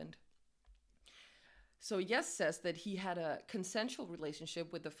anything happened. So Jes says that he had a consensual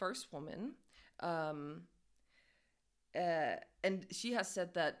relationship with the first woman, And she has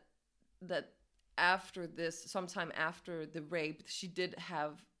said that after this, sometime after the rape, she did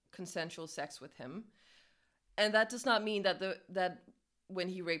have consensual sex with him. And that does not mean that when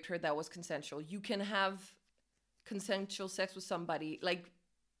he raped her, that was consensual. You can have consensual sex with somebody, like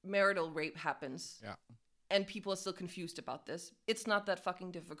marital rape happens. Yeah. And people are still confused about this. It's not that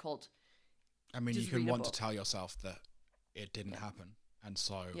fucking difficult. I mean, Just you can read a want to book. tell yourself that it didn't happen. And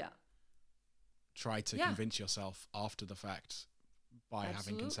so try to Yeah. convince yourself after the fact by having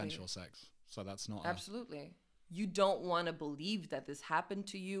Absolutely. consensual sex. So that's not Absolutely. You don't want to believe that this happened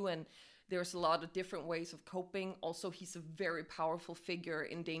to you, and there's a lot of different ways of coping. Also, he's a very powerful figure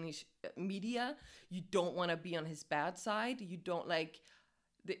in Danish media. You don't want to be on his bad side. You don't like...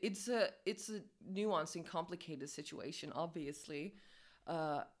 It's a nuanced and complicated situation, obviously.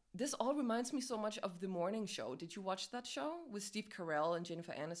 This all reminds me so much of The Morning Show. Did you watch that show with Steve Carell and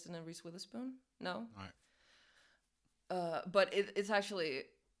Jennifer Aniston and Reese Witherspoon? No? right. But it's actually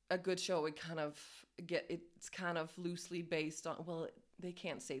a good show. It's kind of loosely based on, well, they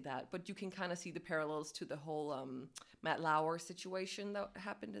can't say that, but you can kind of see the parallels to the whole Matt Lauer situation that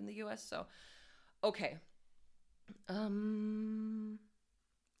happened in the US. So, okay.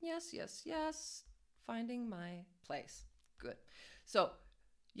 Yes. Finding my place. Good. So,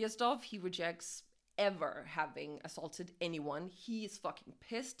 Jesdov, he rejects ever having assaulted anyone. He is fucking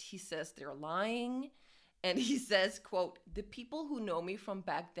pissed. He says they're lying. And he says, quote, "The people who know me from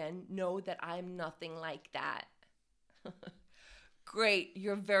back then know that I'm nothing like that." Great.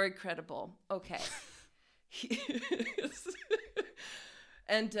 You're very credible. Okay.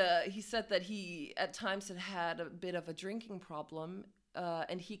 And he said that he at times had a bit of a drinking problem.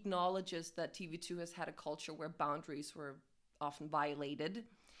 And he acknowledges that TV2 has had a culture where boundaries were often violated.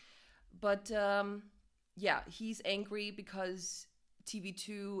 But he's angry because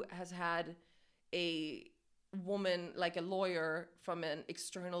TV2 has had a woman, like a lawyer from an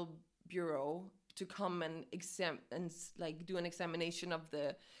external bureau, to come and do an examination of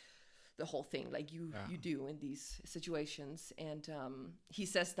the whole thing, like you do in these situations. And he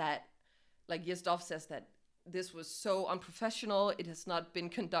says that, like Jesdov says that this was so unprofessional. It has not been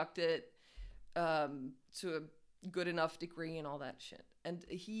conducted to a good enough degree and all that shit. And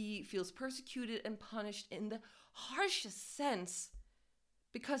he feels persecuted and punished in the harshest sense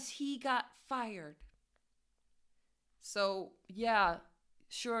because he got fired. So, yeah,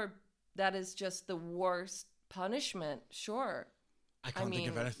 sure, that is just the worst punishment, sure. I can't think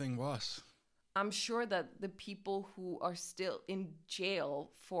of anything worse. I'm sure that the people who are still in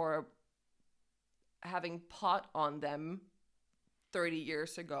jail for having pot on them 30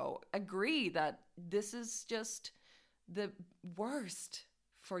 years ago agree that this is just the worst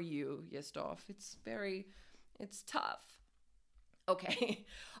for you, Jesdov. It's tough. Okay.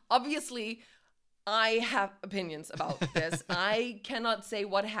 Obviously, I have opinions about this. I cannot say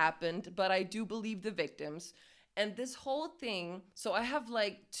what happened, but I do believe the victims. And this whole thing, so I have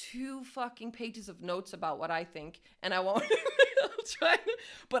like 2 fucking pages of notes about what I think, and I won't try,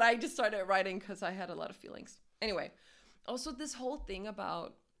 but I just started writing because I had a lot of feelings. Anyway, also this whole thing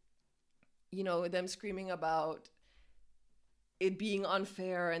about, them screaming about it being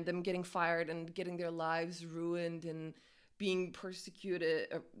unfair and them getting fired and getting their lives ruined and being persecuted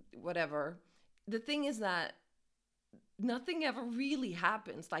or whatever. The thing is that nothing ever really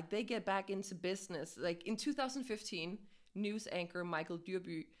happens. Like, they get back into business. Like, in 2015, news anchor Mikael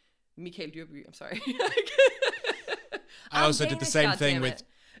Dyrby, I'm sorry. I also did the same thing with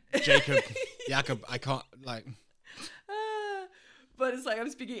Jacob. I can't, like... But it's like I'm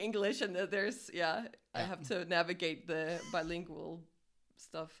speaking English and there's, I have to navigate the bilingual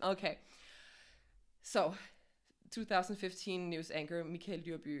stuff. Okay. So, 2015 news anchor Mikael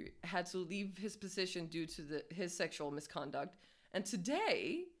Dyrby had to leave his position due to his sexual misconduct. And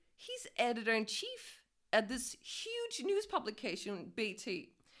today, he's editor-in-chief at this huge news publication,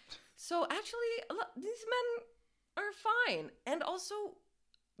 BT. So actually, these men are fine. And also,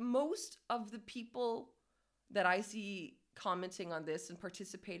 most of the people that I see commenting on this and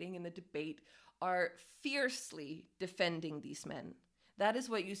participating in the debate are fiercely defending these men. That is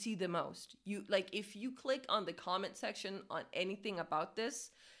what you see the most. If you click on the comment section on anything about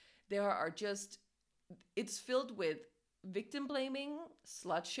this, there are just, it's filled with victim blaming,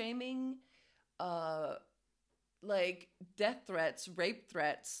 slut shaming, death threats, rape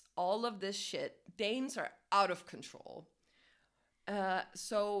threats, all of this shit. Danes are out of control.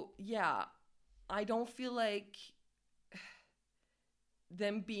 So yeah, I don't feel like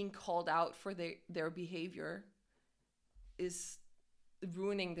them being called out for their behavior is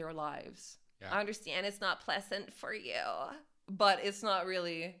ruining their lives. Yeah. I understand it's not pleasant for you, but it's not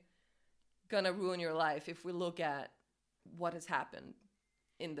really gonna ruin your life if we look at what has happened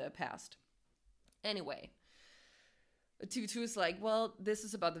in the past. Anyway, Tutu is like, well, this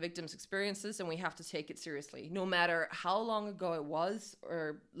is about the victim's experiences and we have to take it seriously. No matter how long ago it was,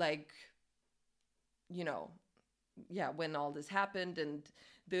 or like, you know, when all this happened. And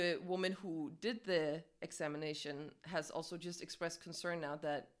the woman who did the examination has also just expressed concern now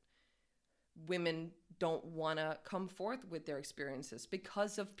that women don't want to come forth with their experiences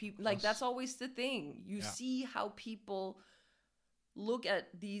because of people. Like, that's always the thing. You see how people look at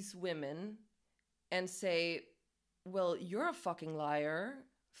these women and say, well, you're a fucking liar,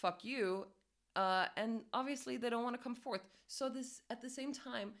 fuck you, and obviously they don't want to come forth. So this, at the same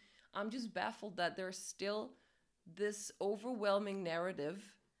time, I'm just baffled that there's still this overwhelming narrative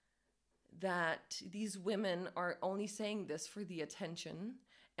that these women are only saying this for the attention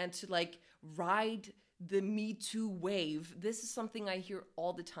and to like ride the Me Too wave. This is something I hear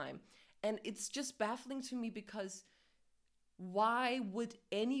all the time, and it's just baffling to me because why would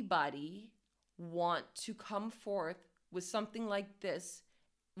anybody want to come forth with something like this,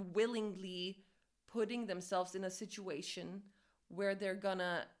 willingly putting themselves in a situation where they're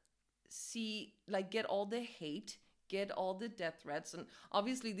gonna see, like, get all the hate, get all the death threats? And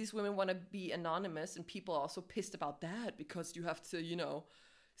obviously these women want to be anonymous, and people are also pissed about that because you have to, you know,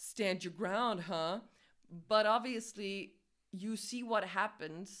 stand your ground, huh? But obviously you see what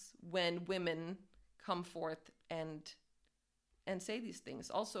happens when women come forth and say these things.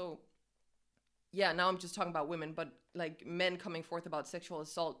 Also, now I'm just talking about women, but like men coming forth about sexual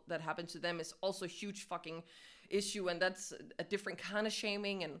assault that happened to them is also a huge fucking issue. And that's a different kind of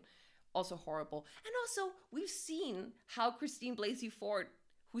shaming and also horrible. And also, we've seen how Christine Blasey Ford,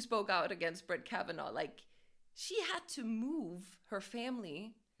 who spoke out against Brett Kavanaugh, like, she had to move her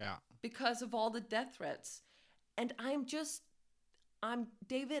family because of all the death threats. And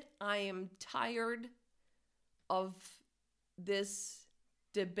David, I am tired of this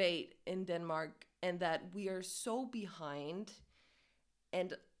debate in Denmark and that we are so behind.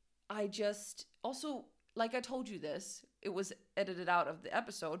 And I just also, like I told you this, it was edited out of the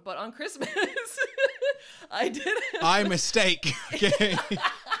episode, but on Christmas I did I mistake. Okay.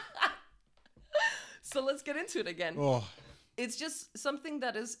 So let's get into it again. It's just something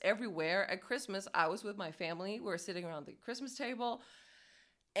that is everywhere. At Christmas, I was with my family. We were sitting around the Christmas table,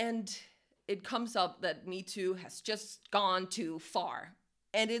 and it comes up that Me Too has just gone too far.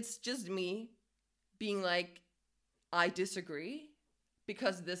 And it's just me being like, I disagree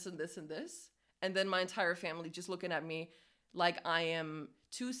because this and this and this. And then my entire family just looking at me like I am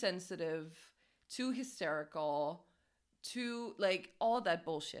too sensitive, too hysterical, too like all that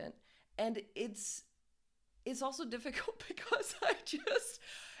bullshit. And it's also difficult because I just,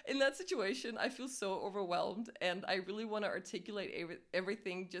 in that situation, I feel so overwhelmed and I really want to articulate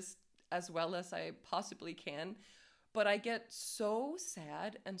everything just as well as I possibly can. But I get so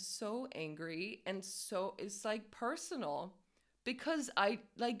sad and so angry, and so it's like personal because I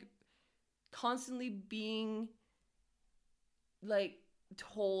like constantly being like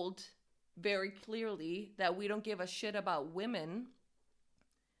told very clearly that we don't give a shit about women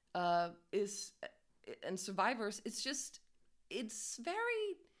and survivors. It's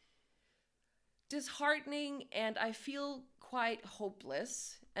very disheartening, and I feel quite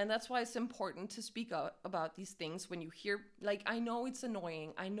hopeless. And that's why it's important to speak out about these things when you hear, like, I know it's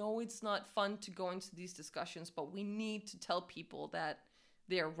annoying. I know it's not fun to go into these discussions, but we need to tell people that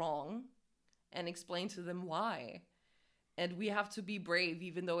they're wrong and explain to them why. And we have to be brave,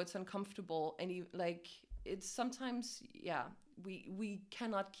 even though it's uncomfortable. And like, it's sometimes, we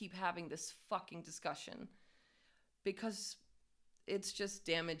cannot keep having this fucking discussion because it's just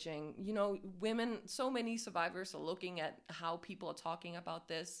damaging. You know, women, so many survivors are looking at how people are talking about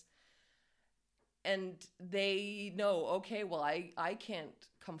this, and they know, okay, well, I can't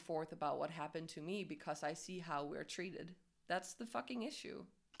come forth about what happened to me because I see how we're treated. That's the fucking issue.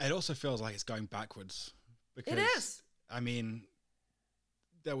 It also feels like it's going backwards. Because, it is. I mean,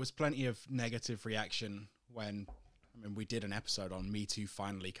 there was plenty of negative reaction when, we did an episode on Me Too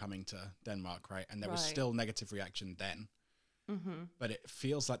finally coming to Denmark, right? And there was still negative reaction then. Mm-hmm. But it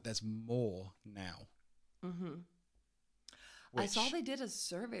feels like there's more now. Mm-hmm. I saw they did a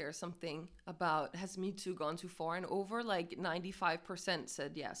survey or something about, has Me Too gone too far? And over like 95%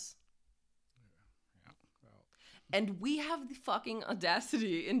 said yes. Yeah. Well. And we have the fucking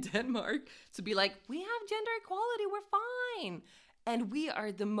audacity in Denmark to be like, we have gender equality, we're fine. And we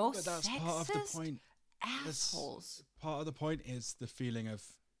are the most but that's sexist part of the point. assholes. Part of the point is the feeling of,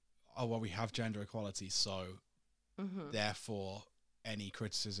 oh, well, we have gender equality, so therefore any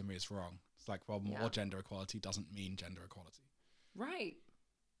criticism is wrong. It's like, well, more gender equality doesn't mean gender equality. Right.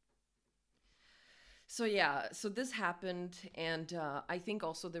 So yeah, so this happened, and I think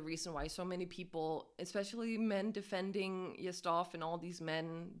also the reason why so many people, especially men, defending Yestov and all these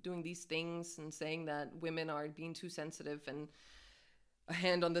men doing these things and saying that women are being too sensitive and a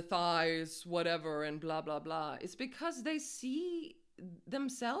hand on the thighs, whatever, and blah blah blah, it's because they see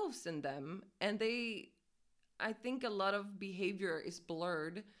themselves in them, and I think a lot of behavior is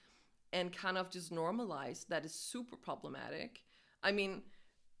blurred and kind of just normalized. That is super problematic. I mean,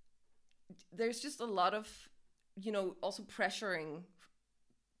 there's just a lot of, also pressuring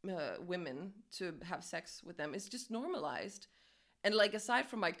women to have sex with them. It's just normalized. And like, aside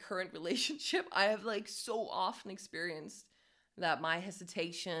from my current relationship, I have like so often experienced that my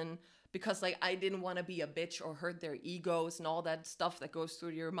hesitation, because like I didn't want to be a bitch or hurt their egos and all that stuff that goes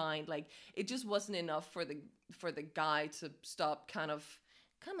through your mind, like it just wasn't enough for the guy to stop kind of,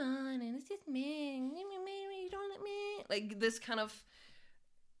 come on, and it's just me, you don't let me, like this kind of,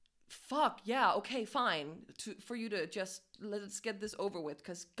 fuck, yeah, okay, fine, for you to just, let's get this over with,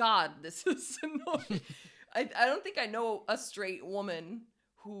 because God, this is annoying. I don't think I know a straight woman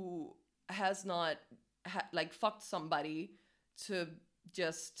who has not, fucked somebody to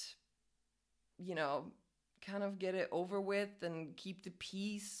just, kind of get it over with and keep the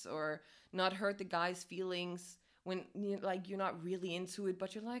peace, or not hurt the guy's feelings when, you're not really into it,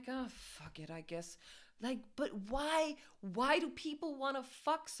 but you're like, oh, fuck it, I guess. Like, but why do people want to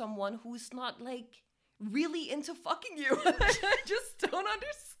fuck someone who's not, like, really into fucking you? I just don't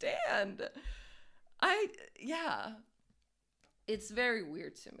understand. It's very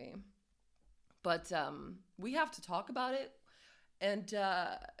weird to me. But we have to talk about it and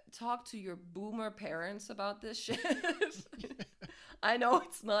talk to your boomer parents about this shit. I know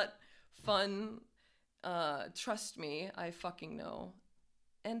it's not fun. Trust me, I fucking know.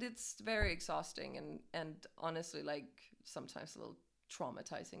 And it's very exhausting and honestly, like, sometimes a little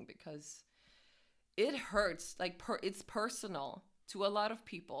traumatizing because it hurts. Like, it's personal to a lot of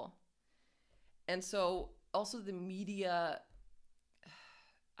people. And so, also the media,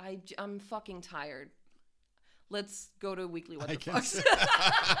 I'm fucking tired. Let's go to Weekly What the Fucks.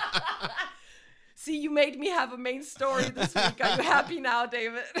 See, you made me have a main story this week. Are you happy now,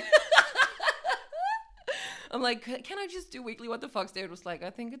 David? I'm like, can I just do Weekly What the Fucks? David was like, I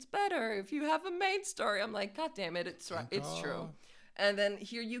think it's better if you have a main story. I'm like, God damn it, it's right, it's true. And then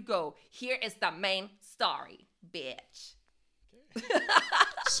here you go. Here is the main story, bitch.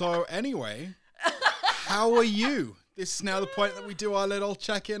 So anyway, how are you? This is now the point that we do our little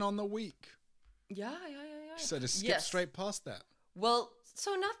check-in on the week. Yeah. So just skip straight past that. Well,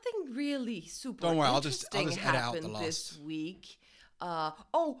 so nothing really super Don't worry, I'll interesting just edit out the happened last. this week.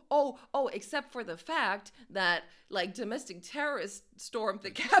 Except for the fact that, like, domestic terrorists stormed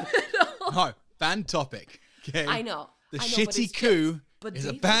the Capitol. No, banned topic. Okay. I know. The shitty coup is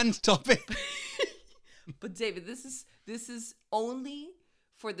a banned topic. But David, this is only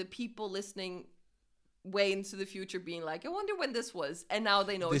for the people listening way into the future, being like, I wonder when this was, and now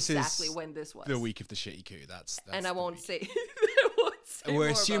they know exactly when this was. The week of the shitty coup. That's and I won't say. We're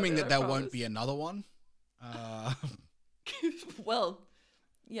assuming that there won't be another one. Well,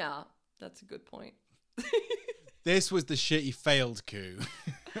 yeah, that's a good point. This was the shitty failed coup.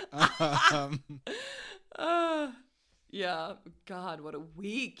 Yeah, God, what a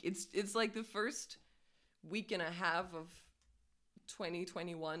week. It's like the first week and a half of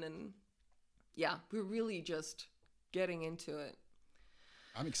 2021, and yeah, we're really just getting into it.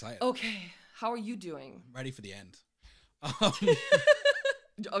 I'm excited. Okay, how are you doing? I'm ready for the end.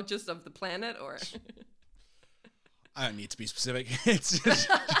 Oh, just of the planet, or? I don't need to be specific. It's just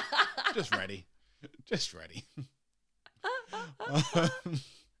ready. Just ready.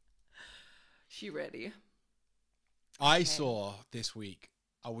 She ready. I saw this week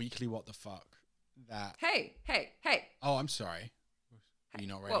a Weekly What the Fuck that... Hey. Oh, I'm sorry. Are you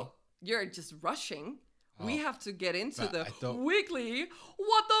not ready? Whoa, you're just rushing. Oh, we have to get into the Weekly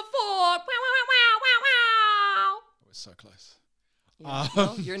What the Fuck. It was so close. Yeah,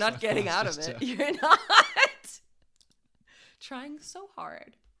 well, you're not getting out of it. You're not trying so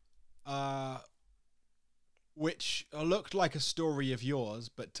hard. Which looked like a story of yours,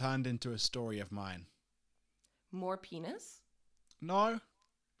 but turned into a story of mine. More penis? No.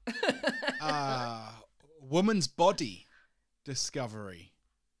 Woman's body discovery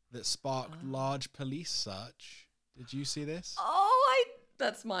that sparked large police search. Did you see this? Oh,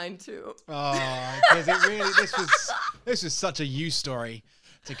 that's mine too. Oh, because it really, this was such a you story,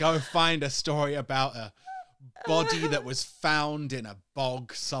 to go find a story about a body that was found in a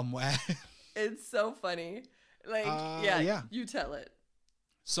bog somewhere. It's so funny. Like, yeah, you tell it.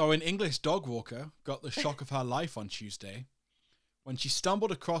 So an English dog walker got the shock of her life on Tuesday when she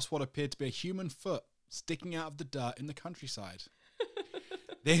stumbled across what appeared to be a human foot sticking out of the dirt in the countryside.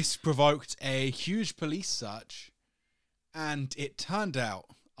 This provoked a huge police search, and it turned out,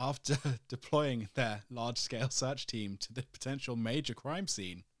 after deploying their large-scale search team to the potential major crime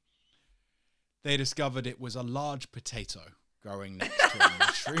scene, they discovered it was a large potato growing next to a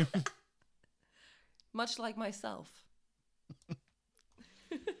mushroom. Much like myself.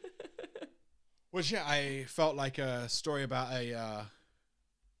 Which, yeah, I felt like a story about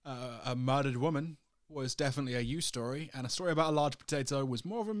a murdered woman was definitely a you story, and a story about a large potato was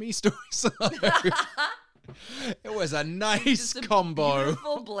more of a me story. So it was a nice combo,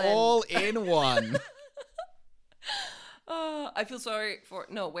 beautiful blend. All in one. I feel sorry for...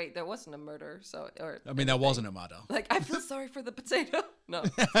 No, wait, there wasn't a murder, so... I mean, there wasn't a murder. Like, I feel sorry for the potato. No,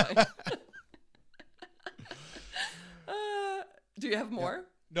 it's fine. Do you have more?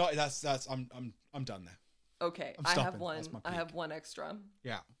 No, that's I'm done there. Okay, I'm I have stopping. one. That's my I peak. have one extra.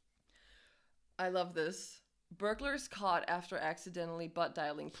 Yeah. I love this. Burglars caught after accidentally butt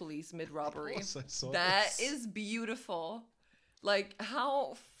dialing police mid-robbery. course I saw That this. is beautiful. Like,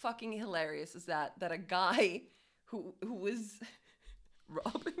 how fucking hilarious is that? That a guy who was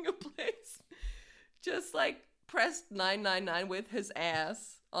robbing a place just like pressed 999 with his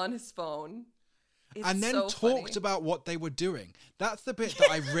ass on his phone. It's And then so talked funny. about what they were doing. That's the bit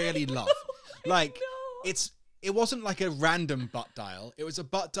that I really love. Like, know. it wasn't like a random butt dial. It was a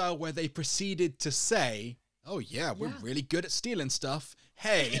butt dial where they proceeded to say, "Oh yeah, we're really good at stealing stuff.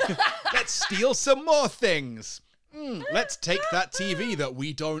 Hey, let's steal some more things. Let's take that TV that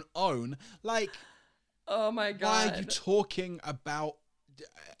we don't own." Like, Oh my god. why are you talking about?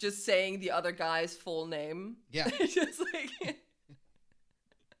 just saying the other guy's full name. Yeah. Just like...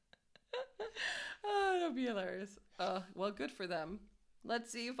 Oh, that'd be hilarious. Well, good for them.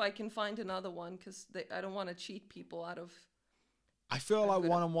 Let's see if I can find another one, because I don't want to cheat people out of... I feel like good.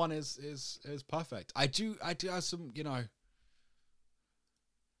 one-on-one is perfect. I do have some, you know.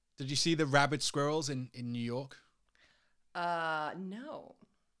 Did you see the rabid squirrels in New York? No.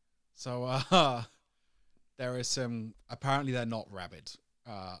 So there is some. Apparently, they're not rabid,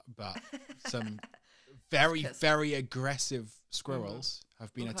 but some very very aggressive squirrels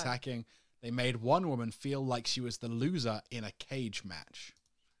have been Okay. attacking. They made one woman feel like she was the loser in a cage match.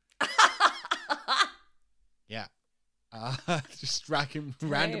 Yeah, just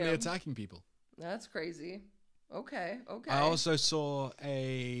randomly Damn. attacking people. That's crazy. Okay. I also saw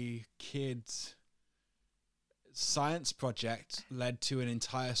a kid's science project led to an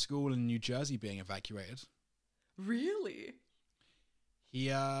entire school in New Jersey being evacuated. Really? He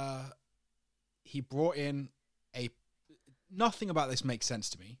brought in nothing about this makes sense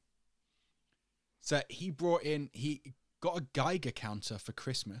to me. So he got a Geiger counter for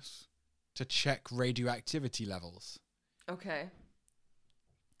Christmas to check radioactivity levels. Okay.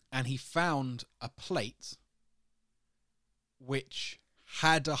 And he found a plate which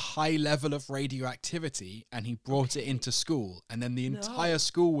had a high level of radioactivity, and he brought it into school, and then the entire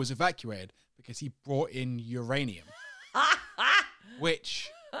school was evacuated because he brought in uranium. Which,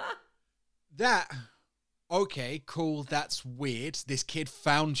 okay, cool, that's weird. This kid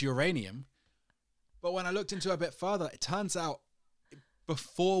found uranium. But when I looked into it a bit further, it turns out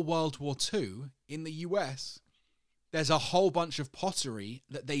before World War II in the US, there's a whole bunch of pottery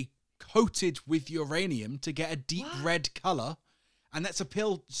that they coated with uranium to get a deep red color, and that's a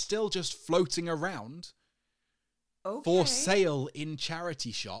pill still just floating around for sale in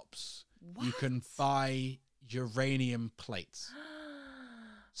charity shops. You can buy uranium plates.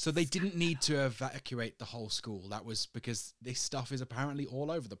 So they didn't need to evacuate the whole school. That was because this stuff is apparently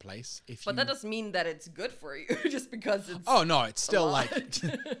all over the place. But that doesn't mean that it's good for you, just because it's... Oh, no, it's still lot. like...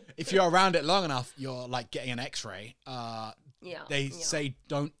 if you're around it long enough, you're like getting an x-ray. They say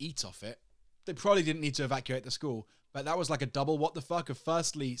don't eat off it. They probably didn't need to evacuate the school, but that was like a double what the fuck of,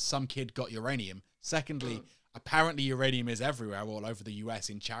 firstly, some kid got uranium. Secondly, apparently uranium is everywhere all over the US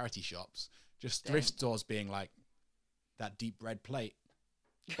in charity shops. Just thrift stores being like, that deep red plate.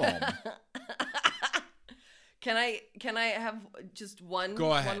 Bomb. Can I have just one?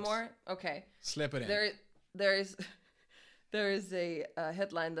 Go ahead. One more? Okay. Slip it in. There is a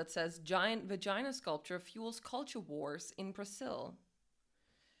headline that says giant vagina sculpture fuels culture wars in Brazil.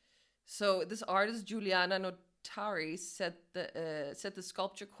 So this artist Juliana Notari said the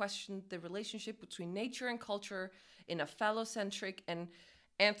sculpture questioned the relationship between nature and culture in a phallocentric and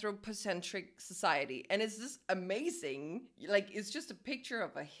anthropocentric society. And it's just amazing. Like, it's just a picture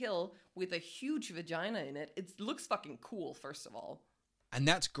of a hill with a huge vagina in it. It looks fucking cool, first of all. And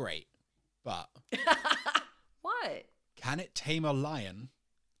that's great, but What? can it tame a lion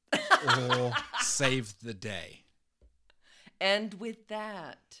or save the day? And with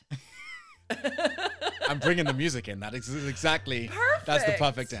that, I'm bringing the music in. That is exactly. Perfect. That's the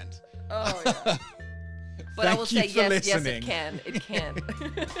perfect end. Oh, yeah. But I will Thank you say for yes, listening. yes, it can.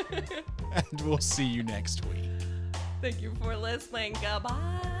 And we'll see you next week. Thank you for listening.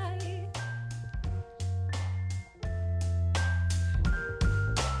 Goodbye.